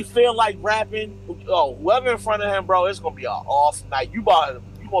Collector really feel like rapping, whoever in front of him, bro, it's going to be an off night. You going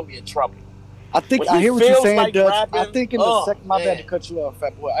to be in trouble. think When I he hear what you're feels saying, like Dutch. rapping, I think in the second, my bad to cut you off,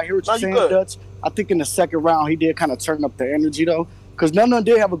 Fat Boy. I hear what you're saying, Dutch. I think in the second round he did kind of turn up the energy though, because None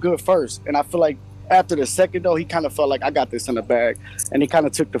did have a good first, and I feel like after the second though he kind of felt like I got this in the bag, and he kind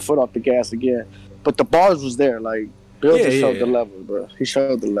of took the foot off the gas again. But the bars was there, like Bill just showed the level, bro. He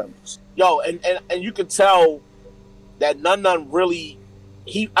showed the levels. Yo, and you could tell that None really.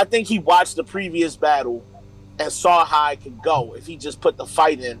 I think he watched the previous battle and saw how it could go if he just put the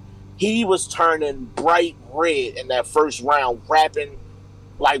fight in. He was turning bright red in that first round, rapping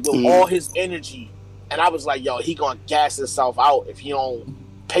like with all his energy. And I was like, yo, he gonna gas himself out if he don't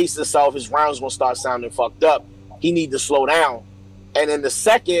pace himself. His rounds gonna start sounding fucked up. He need to slow down. And in the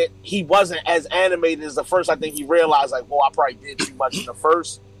second, he wasn't as animated as the first. I think he realized like, well, I probably did too much in the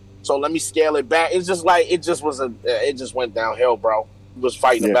first, so let me scale it back. It's just like it just went downhill, bro. He was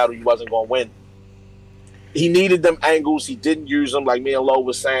fighting a battle he wasn't gonna win. He needed them angles. He didn't use them, like me and Lo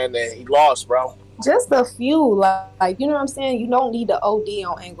was saying, and he lost, bro. Just a few, like you know what I'm saying? You don't need to OD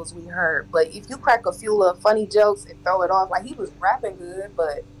on angles we heard. But if you crack a few little funny jokes and throw it off, like he was rapping good,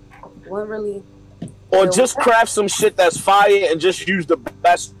 but wasn't really. Or just craft some shit that's fire and just use the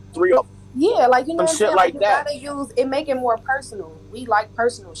best three of them. Yeah, like you know what I'm saying? Like you that. gotta use it, make it more personal. We like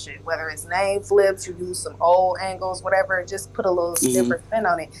personal shit, whether it's name flips, you use some old angles, whatever, just put a little different spin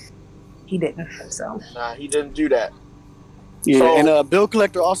on it. He didn't, so. Nah, he didn't do that. Yeah, so, and Bill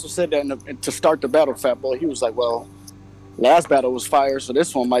Collector also said that to start the battle, Fat Boy. He was like, well, last battle was fire, so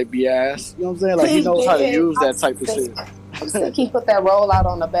this one might be ass. You know what I'm saying? Like, he knows how to use that type of shit. I think he put that roll out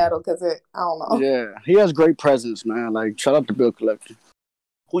on the battle because I don't know. Yeah, he has great presence, man. Like, shout out to Bill Collector.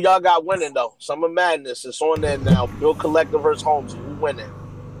 Who y'all got winning, though? Summer Madness. It's on there now. Bill Collector versus Holmes. Who winning?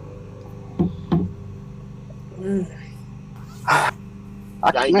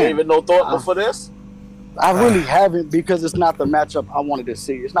 I ain't gave it no thought before this? I really haven't, because it's not the matchup I wanted to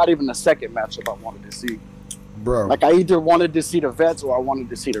see. It's not even the second matchup I wanted to see. Bro. Like, I either wanted to see the vets or I wanted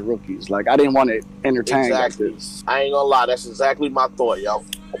to see the rookies. Like, I didn't want to entertain exactly. like this. I ain't gonna lie. That's exactly my thought, yo.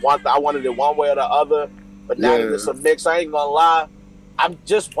 I wanted it one way or the other, but now that it's a mix, I ain't gonna lie. I'm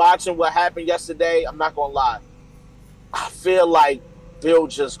just watching what happened yesterday. I'm not gonna lie. I feel like Bill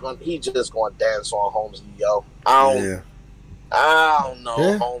just gonna dance on Holmes, yo. I don't know,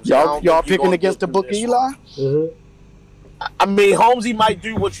 Yeah. Holmes. Y'all picking against the book Eli? Mm-hmm. I mean, Holmesy might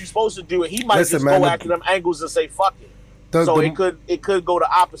do what you're supposed to do, and he might just go after them angles and say "fuck it." It could go the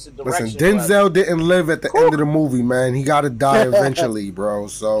opposite direction. Listen, Denzel didn't live at the end of the movie, man. He got to die eventually, bro.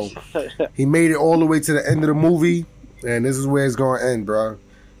 So he made it all the way to the end of the movie, and this is where it's going to end, bro.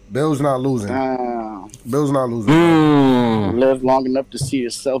 Bill's not losing. Bill's not losing. Live long enough to see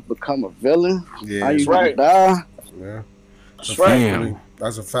yourself become a villain. Yeah, how you gonna die? Yeah, that's right.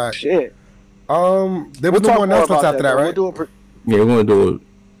 That's a fact. Shit. There was no more announcements after that, right? We're gonna do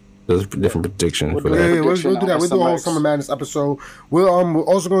a different prediction for that. Yeah, we'll do that. We'll do a whole Summer Madness episode. We're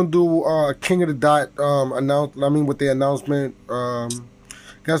also gonna do King of the Dot with the announcement.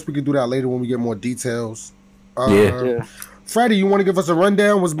 Guess we could do that later when we get more details. Freddie, you want to give us a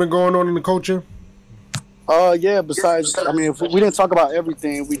rundown? What's been going on in the culture? Besides, I mean, if we didn't talk about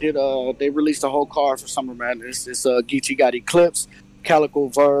everything. We did. They released a whole card for Summer Madness. It's Geechee got Eclipse, Calico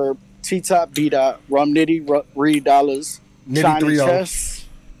Verb, T-Top, B-Dot, Rum Nitty, Reed Dollars, Shiny Chess.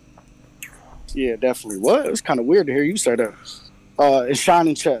 Yeah, definitely. What? It's kind of weird to hear you say that. It's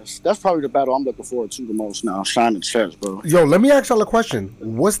Shining Chess. That's probably the battle I'm looking forward to the most now. Shining Chess, bro. Yo, let me ask y'all a question.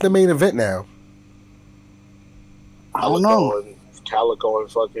 What's the main event now? I don't know. Calico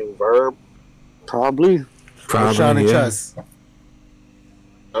and fucking Verb. Probably. Shining Chess.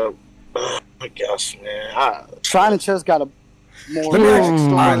 I guess, man. Shining Chess got a more.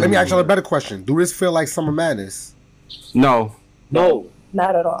 Let me ask y'all a better question. Do this feel like Summer Madness? No.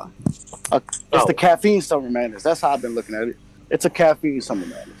 Not at all. It's the caffeine Summer Madness. That's how I've been looking at it. It's a caffeine Summer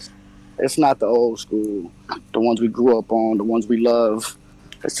Madness. It's not the old school, the ones we grew up on, the ones we love.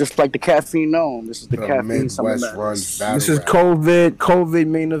 It's just like the caffeine known. This is the caffeine Summer Madness. This is COVID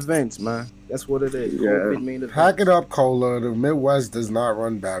main events, man. That's what it is. COVID main events. Pack it up, Cola. The Midwest does not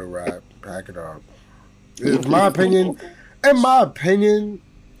run battle rap. Pack it up. In my opinion,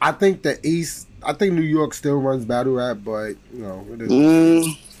 I think the East. I think New York still runs battle rap, but it is.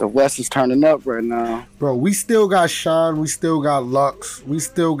 The West is turning up right now, bro. We still got Sean, we still got Lux, we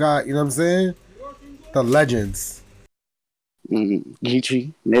still got what I'm saying, the legends.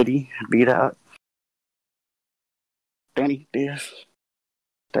 Geechee, Nitty, Beat Out, Danny, this.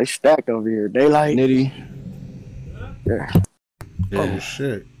 They stacked over here. Daylight, Nitty. Yeah. Oh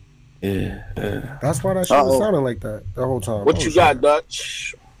shit. Yeah. That's why that shit was sounding like that the whole time. What you got,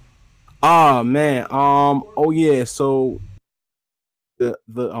 Dutch? Oh man. So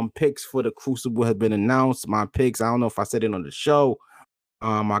the picks for the Crucible have been announced. My picks, I don't know if I said it on the show.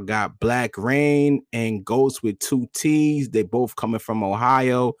 I got Black Rain and Ghost with 2 T's. They both coming from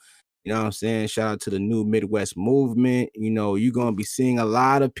Ohio. You know what I'm saying? Shout out to the new Midwest movement. You know, you're gonna be seeing a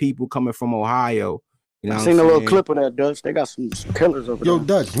lot of people coming from Ohio. You know, I seen a little clip of that, Dutch. They got some killers over there. Yo,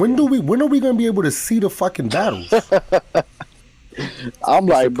 Dutch, when are we gonna be able to see the fucking battles? I'm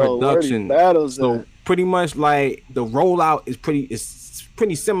like, bro, production battles. So pretty much like the rollout is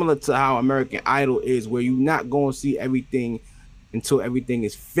pretty similar to how American Idol is, where you're not gonna see everything until everything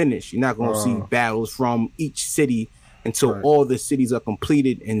is finished. You're not gonna see battles from each city until all the cities are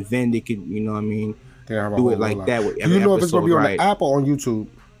completed, and then they can, you know what I mean, do it like that. With do you know if it's gonna be on the app or on YouTube?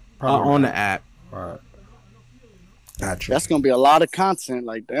 On the app. All right. Gotcha. That's gonna be a lot of content.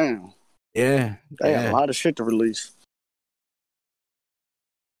 Like, damn. Yeah. They got a lot of shit to release.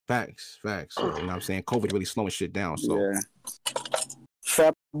 Facts. So, you know what I'm saying? COVID really slowing shit down. So yeah.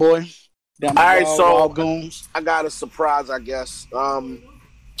 Fat boy. All right, so I got a surprise, I guess.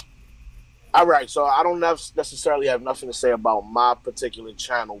 All right, so I don't necessarily have nothing to say about my particular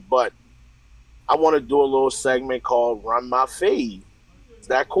channel, but I want to do a little segment called Run My Fade. Is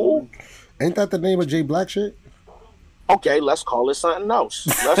that cool? Ain't that the name of Jay Black shit? Okay, let's call it something else.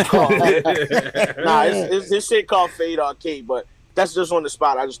 Let's call it. It's this shit called Fade Arcade, but that's just on the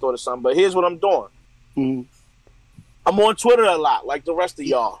spot. I just thought of something. But here's what I'm doing. Mm-hmm. I'm on Twitter a lot, like the rest of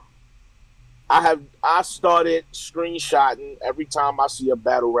y'all. I started screenshotting every time I see a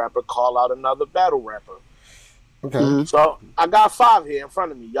battle rapper call out another battle rapper. Okay. Mm-hmm. So I got 5 here in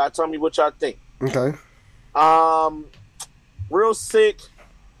front of me. Y'all tell me what y'all think. Okay. Real Sick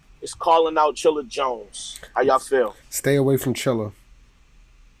is calling out Chilla Jones. How y'all feel? Stay away from Chilla.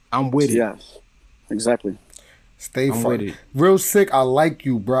 I'm with it. Yes. Exactly. I'm with it. Real Sick, I like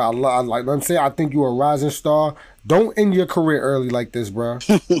you, bro. I like I'm saying, I think you're a rising star. Don't end your career early like this, bro.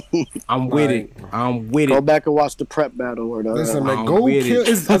 I'm with it. Go back and watch the prep battle. Or listen, man, go kill.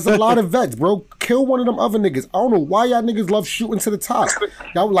 There's a lot of vets, bro. Kill one of them other niggas. I don't know why y'all niggas love shooting to the top.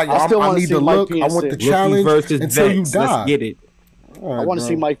 Y'all like, I need the look. I want the challenge until you die. Let's get it. Right, I want to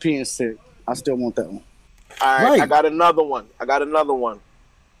see Mike P and Sick. I still want that one. All right, I got another one.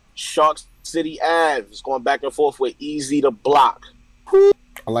 Shark City Ave is going back and forth with Easy to Block. I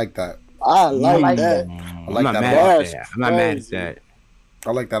like that. I like that. I'm not mad at that.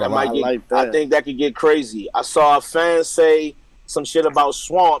 I like that a lot. I think that could get crazy. I saw a fan say some shit about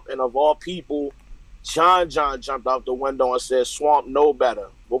Swamp, and of all people, John jumped out the window and said, "Swamp know better.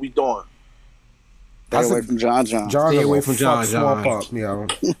 What we doing?" Stay away from John. Stay away from John. Swamp up, yo.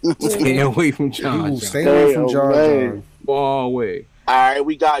 Stay away from John. Stay away from John. Far away. All right,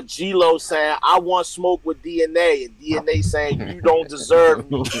 we got G-Lo saying, "I want smoke with DNA," and DNA saying, "You don't deserve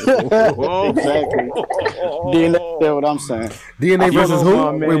me." Exactly. DNA said what I'm saying. DNA versus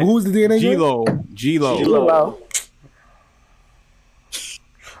who? Wait, who's the DNA? G-Lo.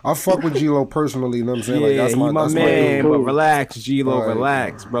 I fuck with G-Lo personally, you know what I'm saying? Yeah, like, that's my man, cool. But relax, G-Lo,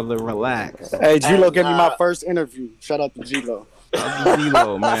 relax, brother, relax. Hey, G-Lo gave me my first interview. Shout out to G-Lo.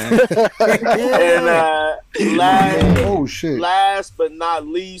 G-Lo, man. And last but not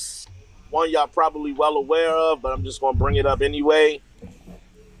least, one y'all probably well aware of, but I'm just gonna bring it up anyway.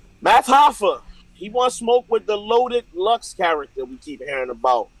 Math Hoffa, he wants smoke with the loaded Lux character we keep hearing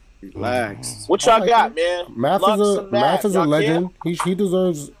about. Relax. What y'all got, man? Math is a legend. He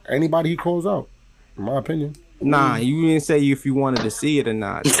deserves anybody he calls out, in my opinion. Nah, you didn't say if you wanted to see it or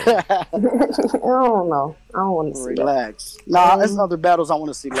not. I don't know. I don't want to see Relax. Nah, there's other battles I want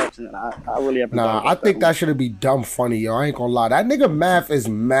to see Legend. I really haven't. Nah, I think that should be dumb funny, yo. I ain't gonna lie. That nigga Math is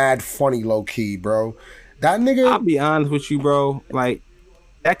mad funny, low key, bro. That nigga. I'll be honest with you, bro. Like,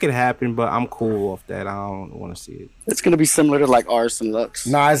 that could happen, but I'm cool off that. I don't want to see it. It's gonna be similar to like Ars and Lux.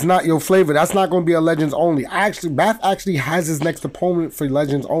 Nah, it's not your flavor. That's not gonna be a Legends only. Math actually has his next opponent for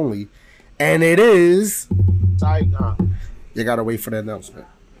Legends only, and it is. You gotta wait for the announcement.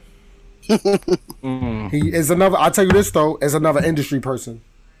 He is another. I'll tell you this though, is another industry person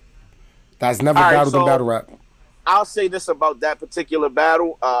that's never battled in battle rap. I'll say this about that particular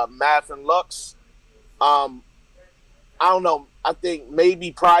battle, Math and Lux. I don't know. I think maybe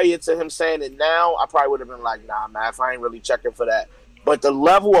prior to him saying it now, I probably would have been like, "Nah, Math, I ain't really checking for that." But the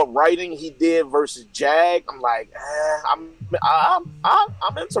level of writing he did versus Jag, I'm like,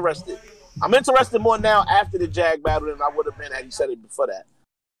 I'm interested. I'm interested more now after the Jag battle than I would have been had he said it before that.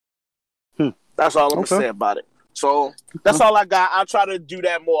 That's all I'm gonna say about it. So that's all I got. I'll try to do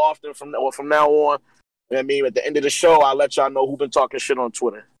that more often from now on. You know what I mean, at the end of the show, I'll let y'all know who been talking shit on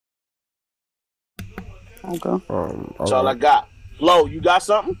Twitter. Okay. That's all I got. Lo, you got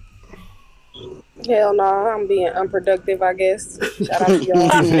something? Hell no, I'm being unproductive, I guess. Shout out to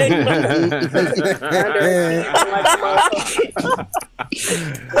y'all.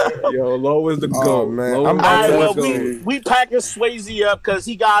 Yo, low is the goal. Man. Low I'm is about All right, to well, we packing Swayze up because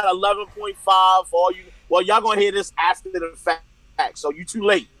he got 11.5 for all you. Well, y'all gonna hear this after the fact, so you too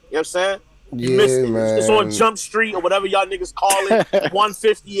late. You know what I'm saying? You missed it. man. It's on Jump Street or whatever y'all niggas call it,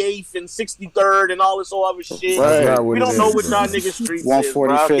 158th and 63rd and all this other shit. Right. We don't know what y'all niggas streets is, 145th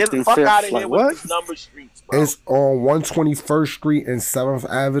bro. Get the and fuck 5th. out of here Like, with what? these number streets, bro. It's on 121st Street and 7th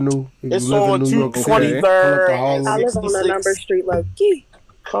Avenue. If It's you live on in New York, 223rd pull up the and Harlem. I live on a number 66. street low key.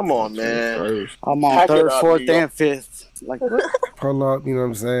 Come on, man. I'm on Pack it 3rd, up, 4th, New York. and 5th. Like, what? Pull up, you know what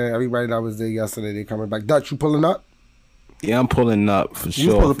I'm saying? Everybody that was there yesterday, they coming back. Dutch, you pulling up? Yeah, I'm pulling up for You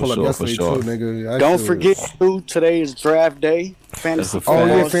sure. supposed to For pull up sure. For yesterday sure. too, nigga. That Don't shit forget, was- too, today is draft day. Fantasy That's a football Oh,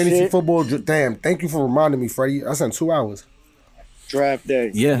 yeah, fact. fantasy shit. football. Damn, thank you for reminding me, Freddie. I sent 2 hours. Draft day.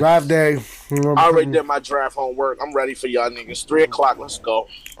 Yeah. Drive day. You know what I I'm already saying? did my draft homework. I'm ready for y'all niggas. 3 o'clock. Let's go.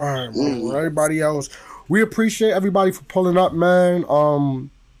 All right, man. Well, everybody else, we appreciate everybody for pulling up, man.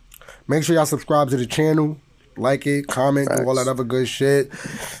 Make sure y'all subscribe to the channel, like it, comment, do all that other good shit.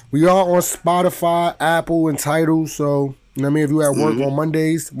 We are on Spotify, Apple, and Tidal. So, you know what I mean? If you at work on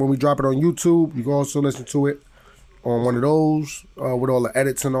Mondays, when we drop it on YouTube, you can also listen to it on one of those with all the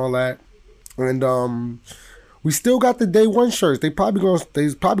edits and all that. And we still got the day one shirts. They's probably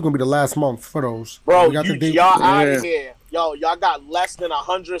gonna be the last month for those. Bro, we got the day y'all out of here. Yo, y'all got less than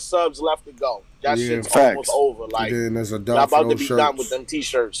 100 subs left to go. That Yeah, shit's facts. almost over. Like, then there's a y'all dub for about to those be shirts. done with them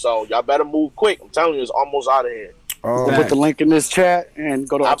t-shirts. So y'all better move quick. I'm telling you, it's almost out of here. We'll put the link in this chat and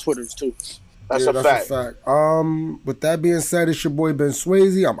go to our Twitters, too. That's a fact. With that being said, it's your boy Ben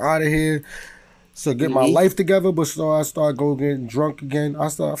Swayze. I'm out of here. So get my life together, but so I start getting drunk again. I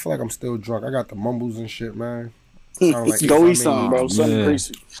feel like I'm still drunk. I got the mumbles and shit, man. Sound like Go eat I'm something, bro. Something man.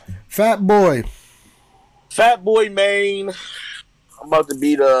 greasy. Fat boy. Fat boy Maine. I'm about to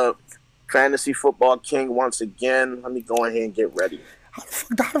be the fantasy football king once again. Let me go in here and get ready. How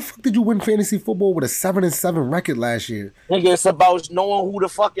the fuck did you win fantasy football with a 7-7 record last year? Nigga, it's about knowing who to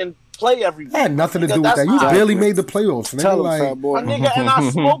fucking play every week. That had nothing to Nigga, do with that's that. You how- barely made the playoffs, nigga. Tell him, Like, fat boy. My nigga, and I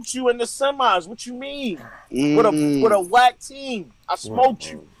smoked you in the semis. What you mean? With a whack team. I smoked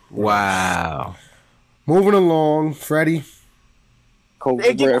you. Wow. moving along, Freddie. Coke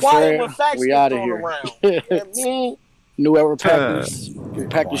They get Bread quiet Fred. when facts We get out of thrown here. around. You know what I mean? New era Packers.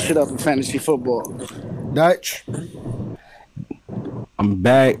 Pack your shit up in fantasy football. Dutch. I'm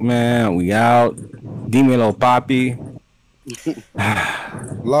back, man. We out. Dímelo, papi.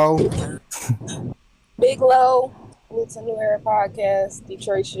 Low. Big Low. It's a New Era podcast.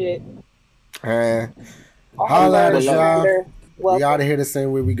 Detroit shit. Holla at us, y'all. We Welcome. out of here the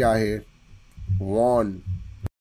same way we got here. 1.